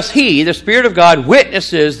 Thus he, the Spirit of God,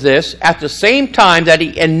 witnesses this at the same time that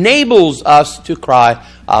he enables us to cry,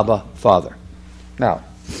 Abba, Father. Now,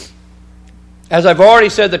 as I've already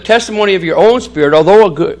said, the testimony of your own spirit, although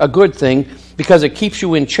a good thing, because it keeps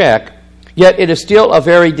you in check, yet it is still a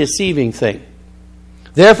very deceiving thing.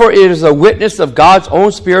 Therefore, it is a witness of God's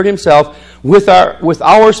own Spirit himself with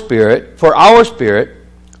our spirit, for our spirit,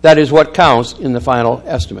 that is what counts in the final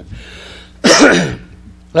estimate.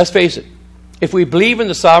 Let's face it. If we believe in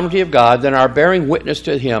the sovereignty of God, then our bearing witness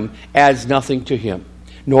to him adds nothing to him,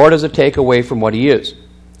 nor does it take away from what he is.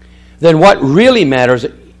 Then what really matters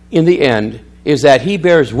in the end is that he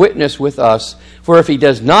bears witness with us, for if he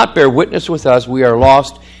does not bear witness with us, we are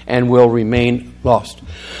lost and will remain lost.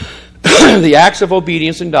 The acts of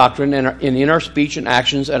obedience and doctrine and in our speech and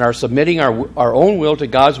actions and our submitting our own will to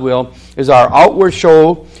God's will is our outward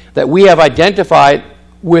show that we have identified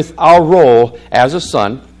with our role as a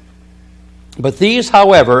son. But these,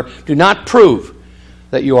 however, do not prove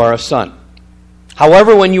that you are a son.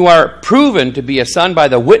 However, when you are proven to be a son by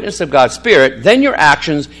the witness of God's Spirit, then your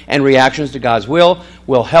actions and reactions to God's will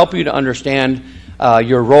help you to understand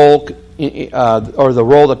your role or the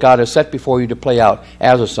role that God has set before you to play out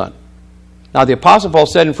as a son. Now, the Apostle Paul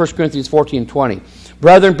said in 1 Corinthians 14:20,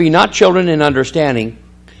 "Brethren, be not children in understanding,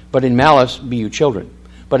 but in malice be you children.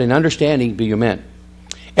 But in understanding be you men."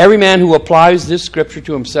 Every man who applies this scripture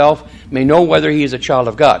to himself may know whether he is a child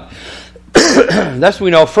of God. Thus we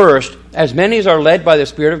know first, as many as are led by the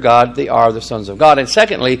Spirit of God, they are the sons of God. And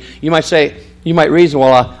secondly, you might reason,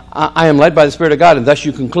 well, I am led by the Spirit of God, and thus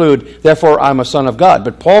you conclude, therefore I'm a son of God.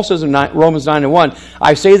 But Paul says in Romans 9:1,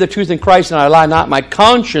 I say the truth in Christ, and I lie not, my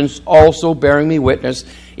conscience also bearing me witness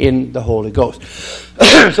in the Holy Ghost.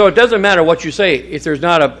 So it doesn't matter what you say if there's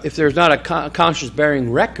not a conscience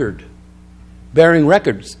bearing record. Bearing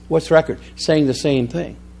records. What's record? Saying the same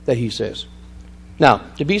thing that he says. Now,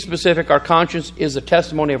 to be specific, our conscience is the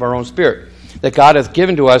testimony of our own spirit that God hath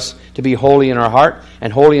given to us to be holy in our heart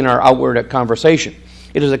and holy in our outward conversation.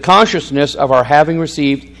 It is a consciousness of our having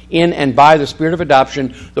received in and by the Spirit of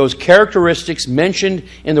adoption those characteristics mentioned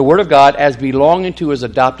in the Word of God as belonging to His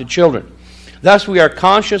adopted children. Thus, we are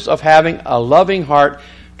conscious of having a loving heart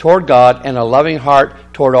toward God and a loving heart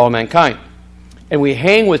toward all mankind. And we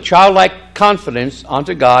hang with childlike confidence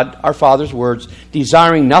onto God, our Father's words,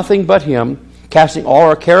 desiring nothing but Him, casting all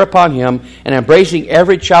our care upon Him, and embracing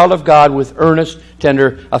every child of God with earnest,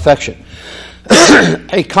 tender affection.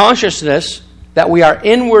 A consciousness that we are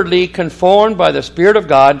inwardly conformed by the Spirit of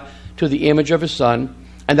God to the image of His Son,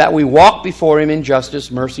 and that we walk before Him in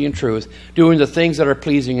justice, mercy, and truth, doing the things that are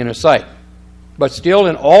pleasing in His sight. But still,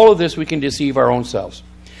 in all of this, we can deceive our own selves.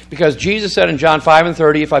 Because Jesus said in John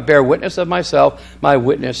 5:30, if I bear witness of myself, my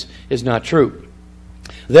witness is not true.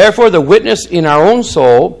 Therefore, the witness in our own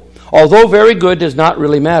soul, although very good, does not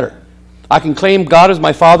really matter. I can claim God as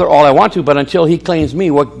my Father all I want to, but until He claims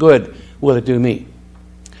me, what good will it do me?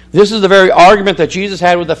 This is the very argument that Jesus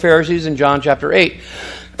had with the Pharisees in John chapter 8.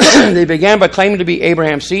 They began by claiming to be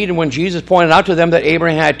Abraham's seed, and when Jesus pointed out to them that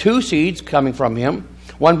Abraham had two seeds coming from him,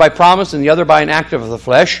 one by promise and the other by an act of the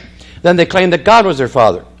flesh, then they claimed that God was their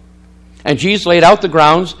father. And Jesus laid out the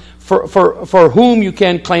grounds for whom you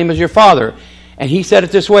can claim as your father. And He said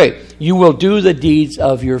it this way, you will do the deeds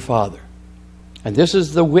of your father. And this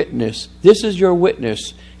is the witness. This is your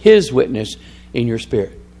witness, His witness in your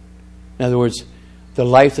spirit. In other words, the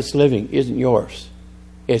life that's living isn't yours.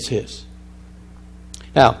 It's His.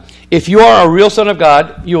 Now, if you are a real son of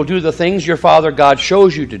God, you'll do the things your Father God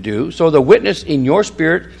shows you to do. So the witness in your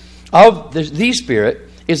spirit of the Spirit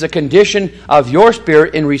is a condition of your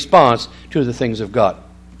spirit in response to the things of God.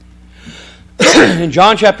 In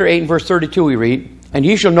John chapter 8 and verse 32 we read, and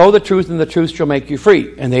ye shall know the truth, and the truth shall make you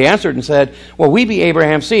free. And they answered and said, well, we be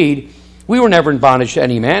Abraham's seed. We were never in bondage to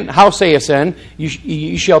any man. How sayest then,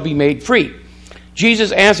 ye shall be made free?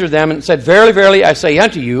 Jesus answered them and said, verily, verily, I say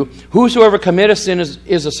unto you, whosoever committeth sin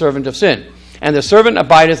is a servant of sin. And the servant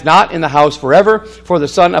abideth not in the house forever, for the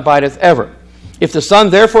Son abideth ever. If the Son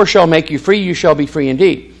therefore shall make you free, you shall be free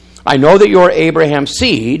indeed. I know that you are Abraham's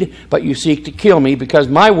seed, but you seek to kill me, because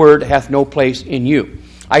my word hath no place in you.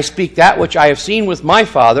 I speak that which I have seen with my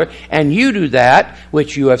father, and you do that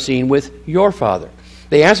which you have seen with your father.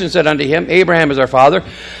 They answered and said unto him, Abraham is our father.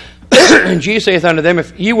 And Jesus saith unto them,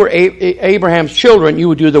 if ye were Abraham's children, you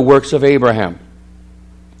would do the works of Abraham.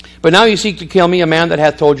 But now you seek to kill me, a man that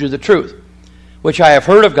hath told you the truth, which I have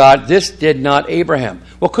heard of God. This did not Abraham.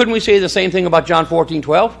 Well, couldn't we say the same thing about John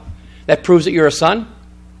 14:12? That proves that you're a son?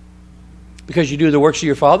 Because you do the works of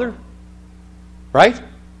your father? Right?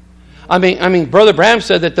 I mean, Brother Branham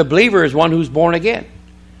said that the believer is one who's born again.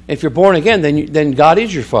 If you're born again, then God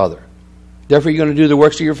is your father. Therefore, you're going to do the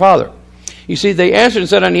works of your father. You see, they answered and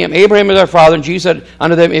said unto him, Abraham is our father. And Jesus said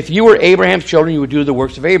unto them, if you were Abraham's children, you would do the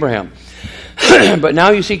works of Abraham. But now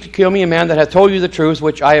you seek to kill me, a man that hath told you the truth,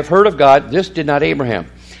 which I have heard of God. This did not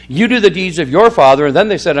Abraham. You do the deeds of your father. And then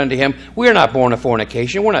they said unto him, we are not born of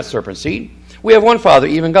fornication. We're not serpent seed. We have one Father,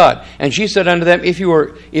 even God. And she said unto them, if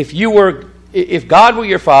God were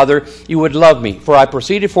your father, you would love me. For I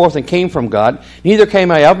proceeded forth and came from God. Neither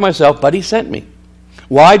came I of myself, but He sent me.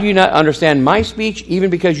 Why do you not understand my speech, even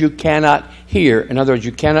because you cannot hear? In other words,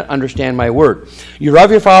 you cannot understand my word. You're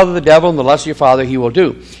of your father the devil, and the lust of your father he will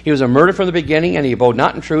do. He was a murderer from the beginning, and he abode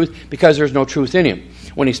not in truth, because there is no truth in him.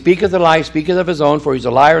 When he speaketh a lie, he speaketh of his own, for he is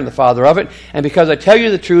a liar and the father of it. And because I tell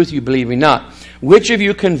you the truth, you believe me not. Which of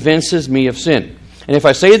you convinces me of sin? And if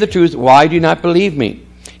I say the truth, why do you not believe me?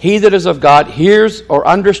 He that is of God hears or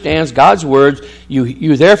understands God's words.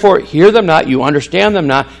 You therefore hear them not, you understand them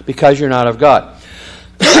not, because you're not of God.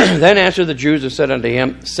 Then answered the Jews and said unto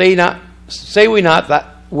him, Say we not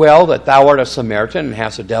that thou art a Samaritan and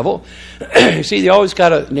hast a devil? You see, they always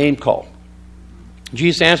got a name call.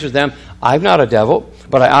 Jesus answers them, I've not a devil,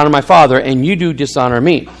 but I honor my Father, and you do dishonor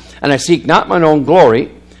me. And I seek not mine own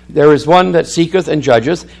glory. There is one that seeketh and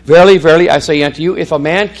judgeth. Verily, verily, I say unto you, if a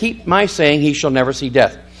man keep my saying, he shall never see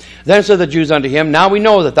death. Then said the Jews unto him, Now we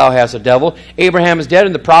know that thou hast a devil. Abraham is dead,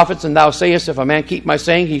 and the prophets, and thou sayest, If a man keep my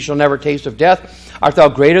saying, he shall never taste of death. Art thou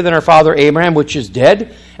greater than our father Abraham, which is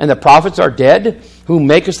dead, and the prophets are dead? Whom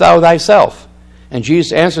makest thou thyself? And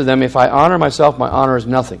Jesus answered them, If I honor myself, my honor is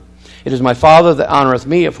nothing. It is my Father that honoreth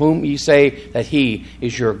me, of whom ye say that he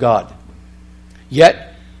is your God.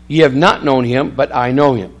 Yet ye have not known him, but I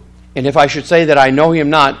know him. And if I should say that I know him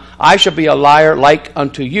not, I shall be a liar like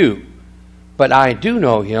unto you. But I do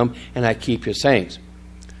know him, and I keep his sayings.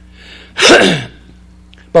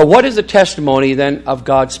 But what is the testimony then of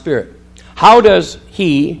God's Spirit? How does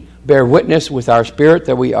he bear witness with our spirit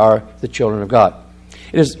that we are the children of God?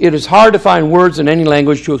 It is hard to find words in any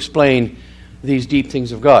language to explain these deep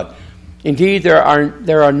things of God. Indeed, there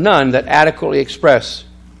are none that adequately express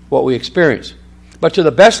what we experience. But to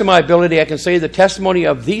the best of my ability, I can say the testimony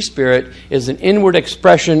of the Spirit is an inward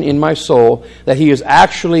expression in my soul that he is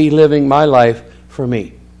actually living my life for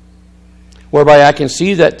me. Whereby I can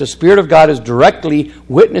see that the Spirit of God is directly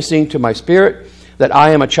witnessing to my spirit that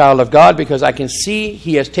I am a child of God, because I can see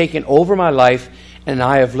he has taken over my life and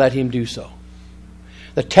I have let him do so.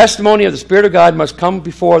 The testimony of the Spirit of God must come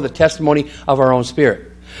before the testimony of our own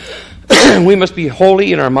spirit. We must be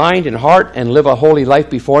holy in our mind and heart and live a holy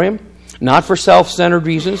life before him, not for self-centered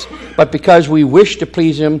reasons, but because we wish to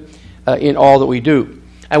please him in all that we do.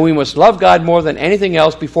 And we must love God more than anything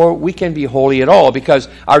else before we can be holy at all, because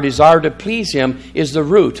our desire to please him is the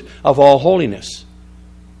root of all holiness.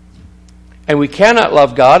 And we cannot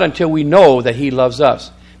love God until we know that he loves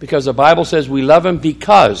us, because the Bible says we love him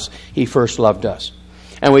because he first loved us.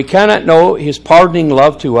 And we cannot know his pardoning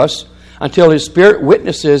love to us until his Spirit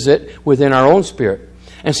witnesses it within our own spirit.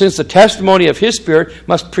 And since the testimony of his Spirit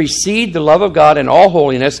must precede the love of God in all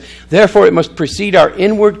holiness, therefore it must precede our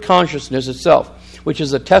inward consciousness itself, which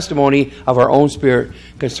is the testimony of our own spirit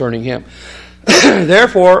concerning him.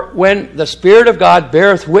 Therefore, when the Spirit of God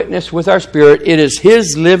beareth witness with our spirit, it is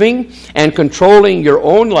his living and controlling your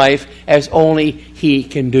own life as only he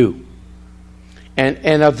can do.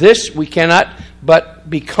 And of this we cannot but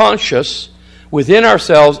be conscious within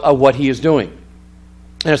ourselves of what he is doing.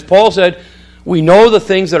 And as Paul said, we know the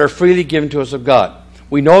things that are freely given to us of God.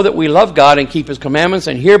 We know that we love God and keep his commandments,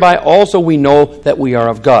 and hereby also we know that we are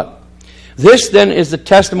of God. This then is the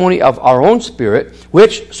testimony of our own spirit,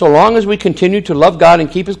 which, so long as we continue to love God and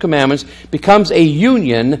keep his commandments, becomes a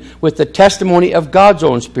union with the testimony of God's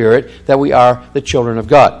own Spirit that we are the children of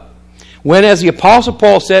God. When, as the Apostle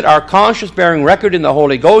Paul said, our conscience bearing record in the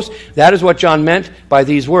Holy Ghost, that is what John meant by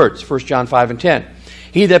these words, 1 John 5 and 10.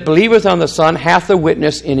 He that believeth on the Son hath the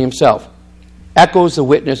witness in himself. Echoes the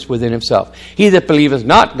witness within himself. He that believeth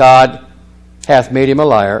not God hath made him a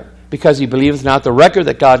liar, because he believeth not the record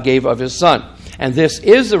that God gave of his Son. And this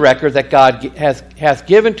is the record that God hath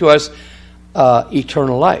given to us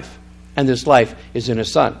eternal life. And this life is in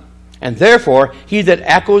his Son. And therefore, he that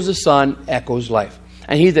echoes the Son echoes life.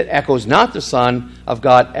 And he that echoes not the Son of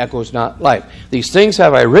God echoes not life. These things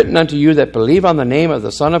have I written unto you that believe on the name of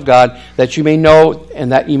the Son of God, that you may know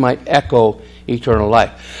and that you might echo eternal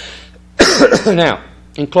life. Now,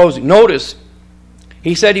 in closing, notice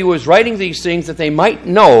he said he was writing these things that they might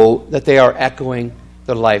know that they are echoing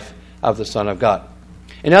the life of the Son of God.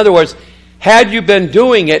 In other words, had you been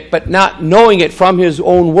doing it but not knowing it from his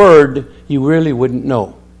own word, you really wouldn't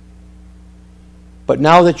know. But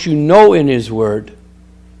now that you know in his word,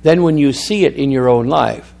 then when you see it in your own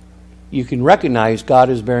life, you can recognize God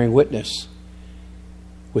is bearing witness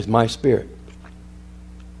with my spirit.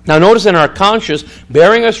 Now notice in our conscience,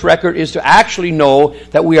 bearing us record is to actually know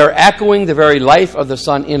that we are echoing the very life of the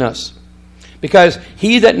Son in us. Because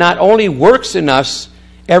he that not only works in us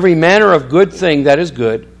every manner of good thing that is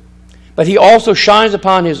good, but he also shines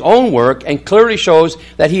upon his own work and clearly shows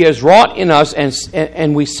that he has wrought in us,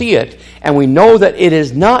 and we see it, and we know that it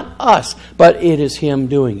is not us, but it is him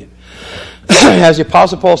doing it. As the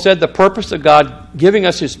Apostle Paul said, the purpose of God giving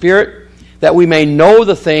us his Spirit, that we may know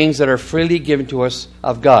the things that are freely given to us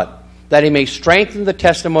of God, that he may strengthen the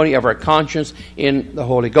testimony of our conscience in the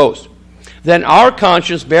Holy Ghost. Then our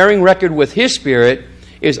conscience, bearing record with his Spirit,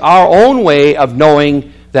 is our own way of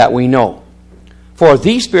knowing that we know. For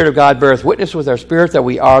the Spirit of God beareth witness with our spirit that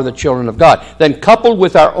we are the children of God. Then coupled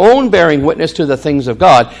with our own bearing witness to the things of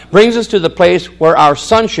God, brings us to the place where our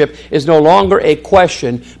sonship is no longer a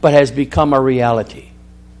question, but has become a reality.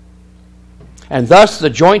 And thus the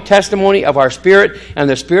joint testimony of our spirit and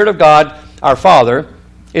the Spirit of God, our Father,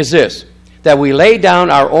 is this, that we lay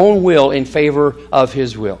down our own will in favor of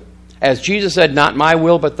his will. As Jesus said, not my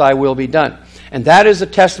will, but thy will be done. And that is the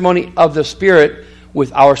testimony of the Spirit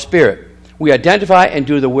with our spirit. We identify and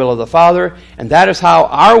do the will of the Father, and that is how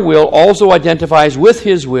our will also identifies with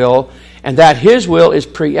His will, and that His will is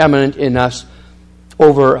preeminent in us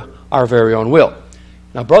over our very own will.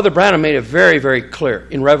 Now, Brother Branham made it very, very clear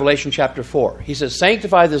in Revelation chapter 4. He says,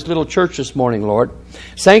 sanctify this little church this morning, Lord.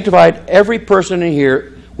 Sanctify every person in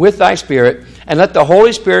here with thy Spirit, and let the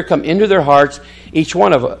Holy Spirit come into their hearts, each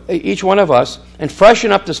one of us, and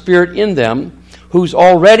freshen up the Spirit in them, who's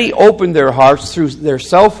already opened their hearts through their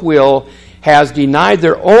self-will, has denied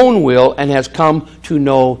their own will, and has come to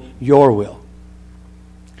know your will.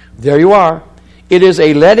 There you are. It is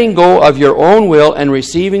a letting go of your own will and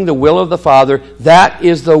receiving the will of the Father. That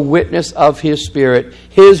is the witness of His Spirit,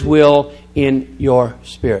 His will in your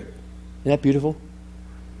spirit. Isn't that beautiful?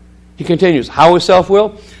 He continues, how is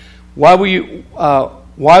self-will? Why will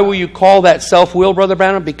you call that self-will, Brother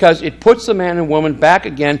Branham? Because it puts the man and woman back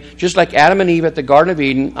again, just like Adam and Eve at the Garden of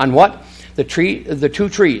Eden, on what? The two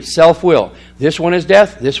trees, self-will. This one is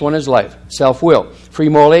death, this one is life. Self-will, free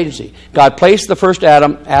moral agency. God placed the first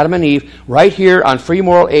Adam and Eve, right here on free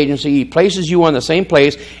moral agency. He places you on the same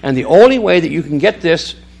place, and the only way that you can get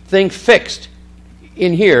this thing fixed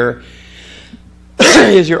in here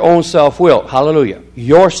is your own self-will. Hallelujah.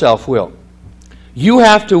 Your self-will. You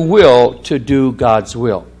have to will to do God's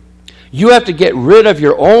will. You have to get rid of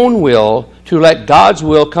your own will to let God's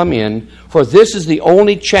will come in, for this is the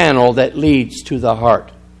only channel that leads to the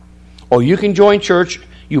heart. Oh, you can join church,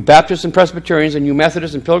 you Baptists and Presbyterians and you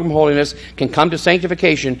Methodists and Pilgrim Holiness can come to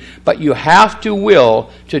sanctification, but you have to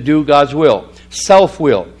will to do God's will.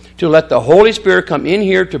 Self-will. To let the Holy Spirit come in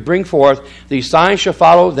here to bring forth, these signs shall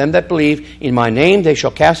follow them that believe. In my name they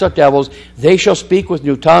shall cast out devils. They shall speak with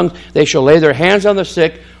new tongues. They shall lay their hands on the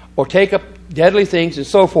sick or take up deadly things and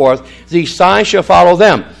so forth. These signs shall follow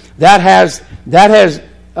them. That has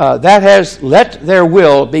let their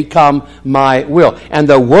will become my will. And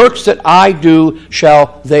the works that I do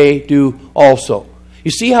shall they do also.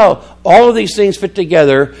 You see how all of these things fit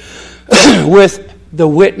together with the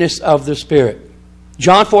witness of the Spirit.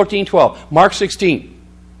 John 14:12, Mark 16.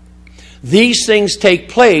 These things take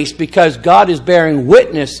place because God is bearing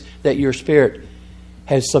witness that your spirit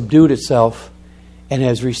has subdued itself and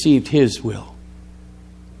has received His will.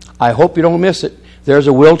 I hope you don't miss it. There's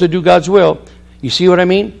a will to do God's will. You see what I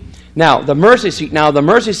mean? Now, the mercy seat. Now, the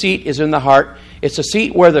mercy seat is in the heart. It's a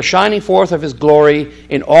seat where the shining forth of His glory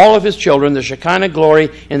in all of His children, the Shekinah glory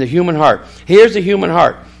in the human heart. Here's the human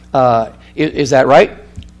heart. Is that right?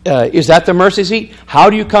 Is that the mercy seat? How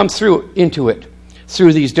do you come through into it?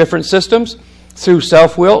 Through these different systems? Through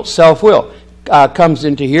self-will? Self-will comes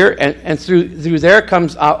into here, and through there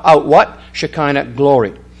comes out what? Shekinah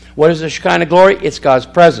glory. What is the Shekinah glory? It's God's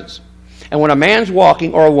presence. And when a man's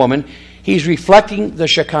walking, or a woman, he's reflecting the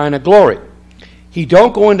Shekinah glory. He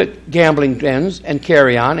don't go into gambling dens and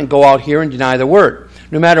carry on and go out here and deny the word.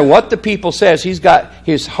 No matter what the people says, he's got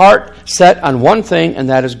his heart set on one thing, and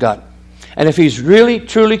that is God. And if he's really,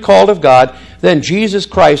 truly called of God, then Jesus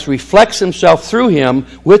Christ reflects Himself through him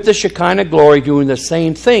with the Shekinah glory, doing the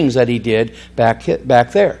same things that He did back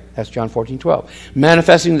there. That's John 14:12.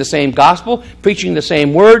 Manifesting the same gospel, preaching the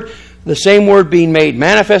same word being made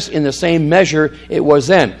manifest in the same measure it was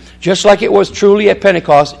then. Just like it was truly at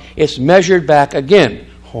Pentecost, it's measured back again.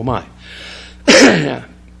 Oh my.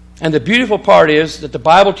 And the beautiful part is that the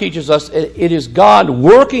Bible teaches us it is God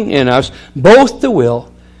working in us both to will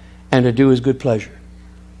and to do His good pleasure.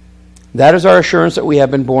 That is our assurance that we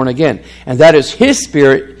have been born again. And that is His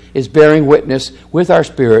Spirit is bearing witness with our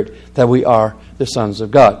spirit that we are the sons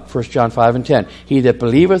of God. 1 John 5:10. He that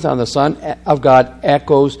believeth on the Son of God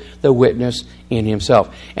echoes the witness in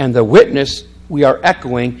himself. And the witness we are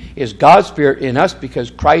echoing is God's Spirit in us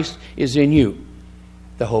because Christ is in you,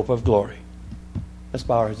 the hope of glory. Let's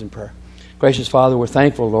bow our heads in prayer. Gracious Father, we're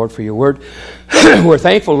thankful, Lord, for your word. We're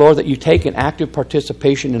thankful, Lord, that you take an active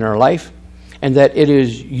participation in our life and that it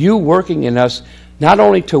is you working in us not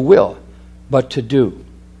only to will, but to do.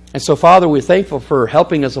 And so, Father, we're thankful for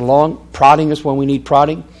helping us along, prodding us when we need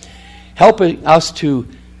prodding, helping us to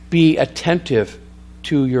be attentive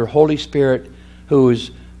to your Holy Spirit who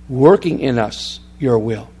is working in us your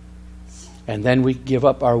will. And then we give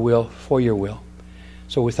up our will for your will.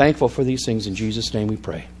 So we're thankful for these things. In Jesus' name we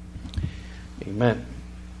pray. Amen.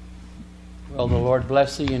 Well, the Lord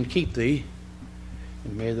bless thee and keep thee,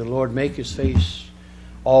 and may the Lord make His face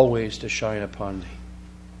always to shine upon thee.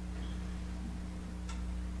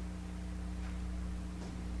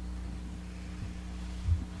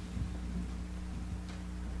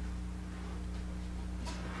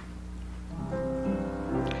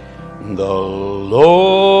 The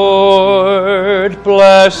Lord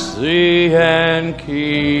bless thee and keep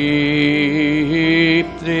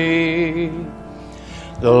thee.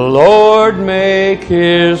 The Lord make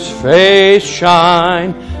his face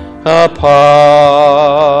shine upon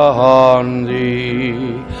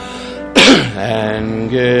thee and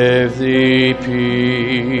give thee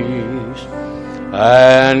peace,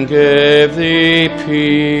 and give thee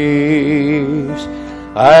peace,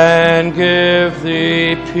 and give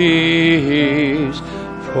thee peace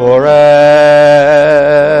forever.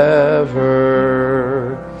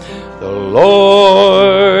 The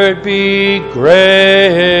Lord be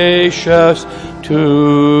gracious to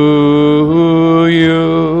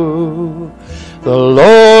you. The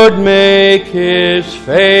Lord make his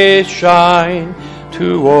face shine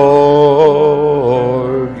toward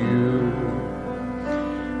you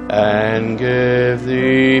and give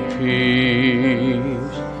thee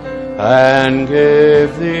peace, and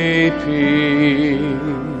give thee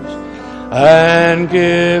peace, and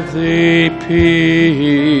give thee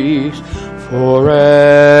peace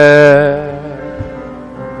forever.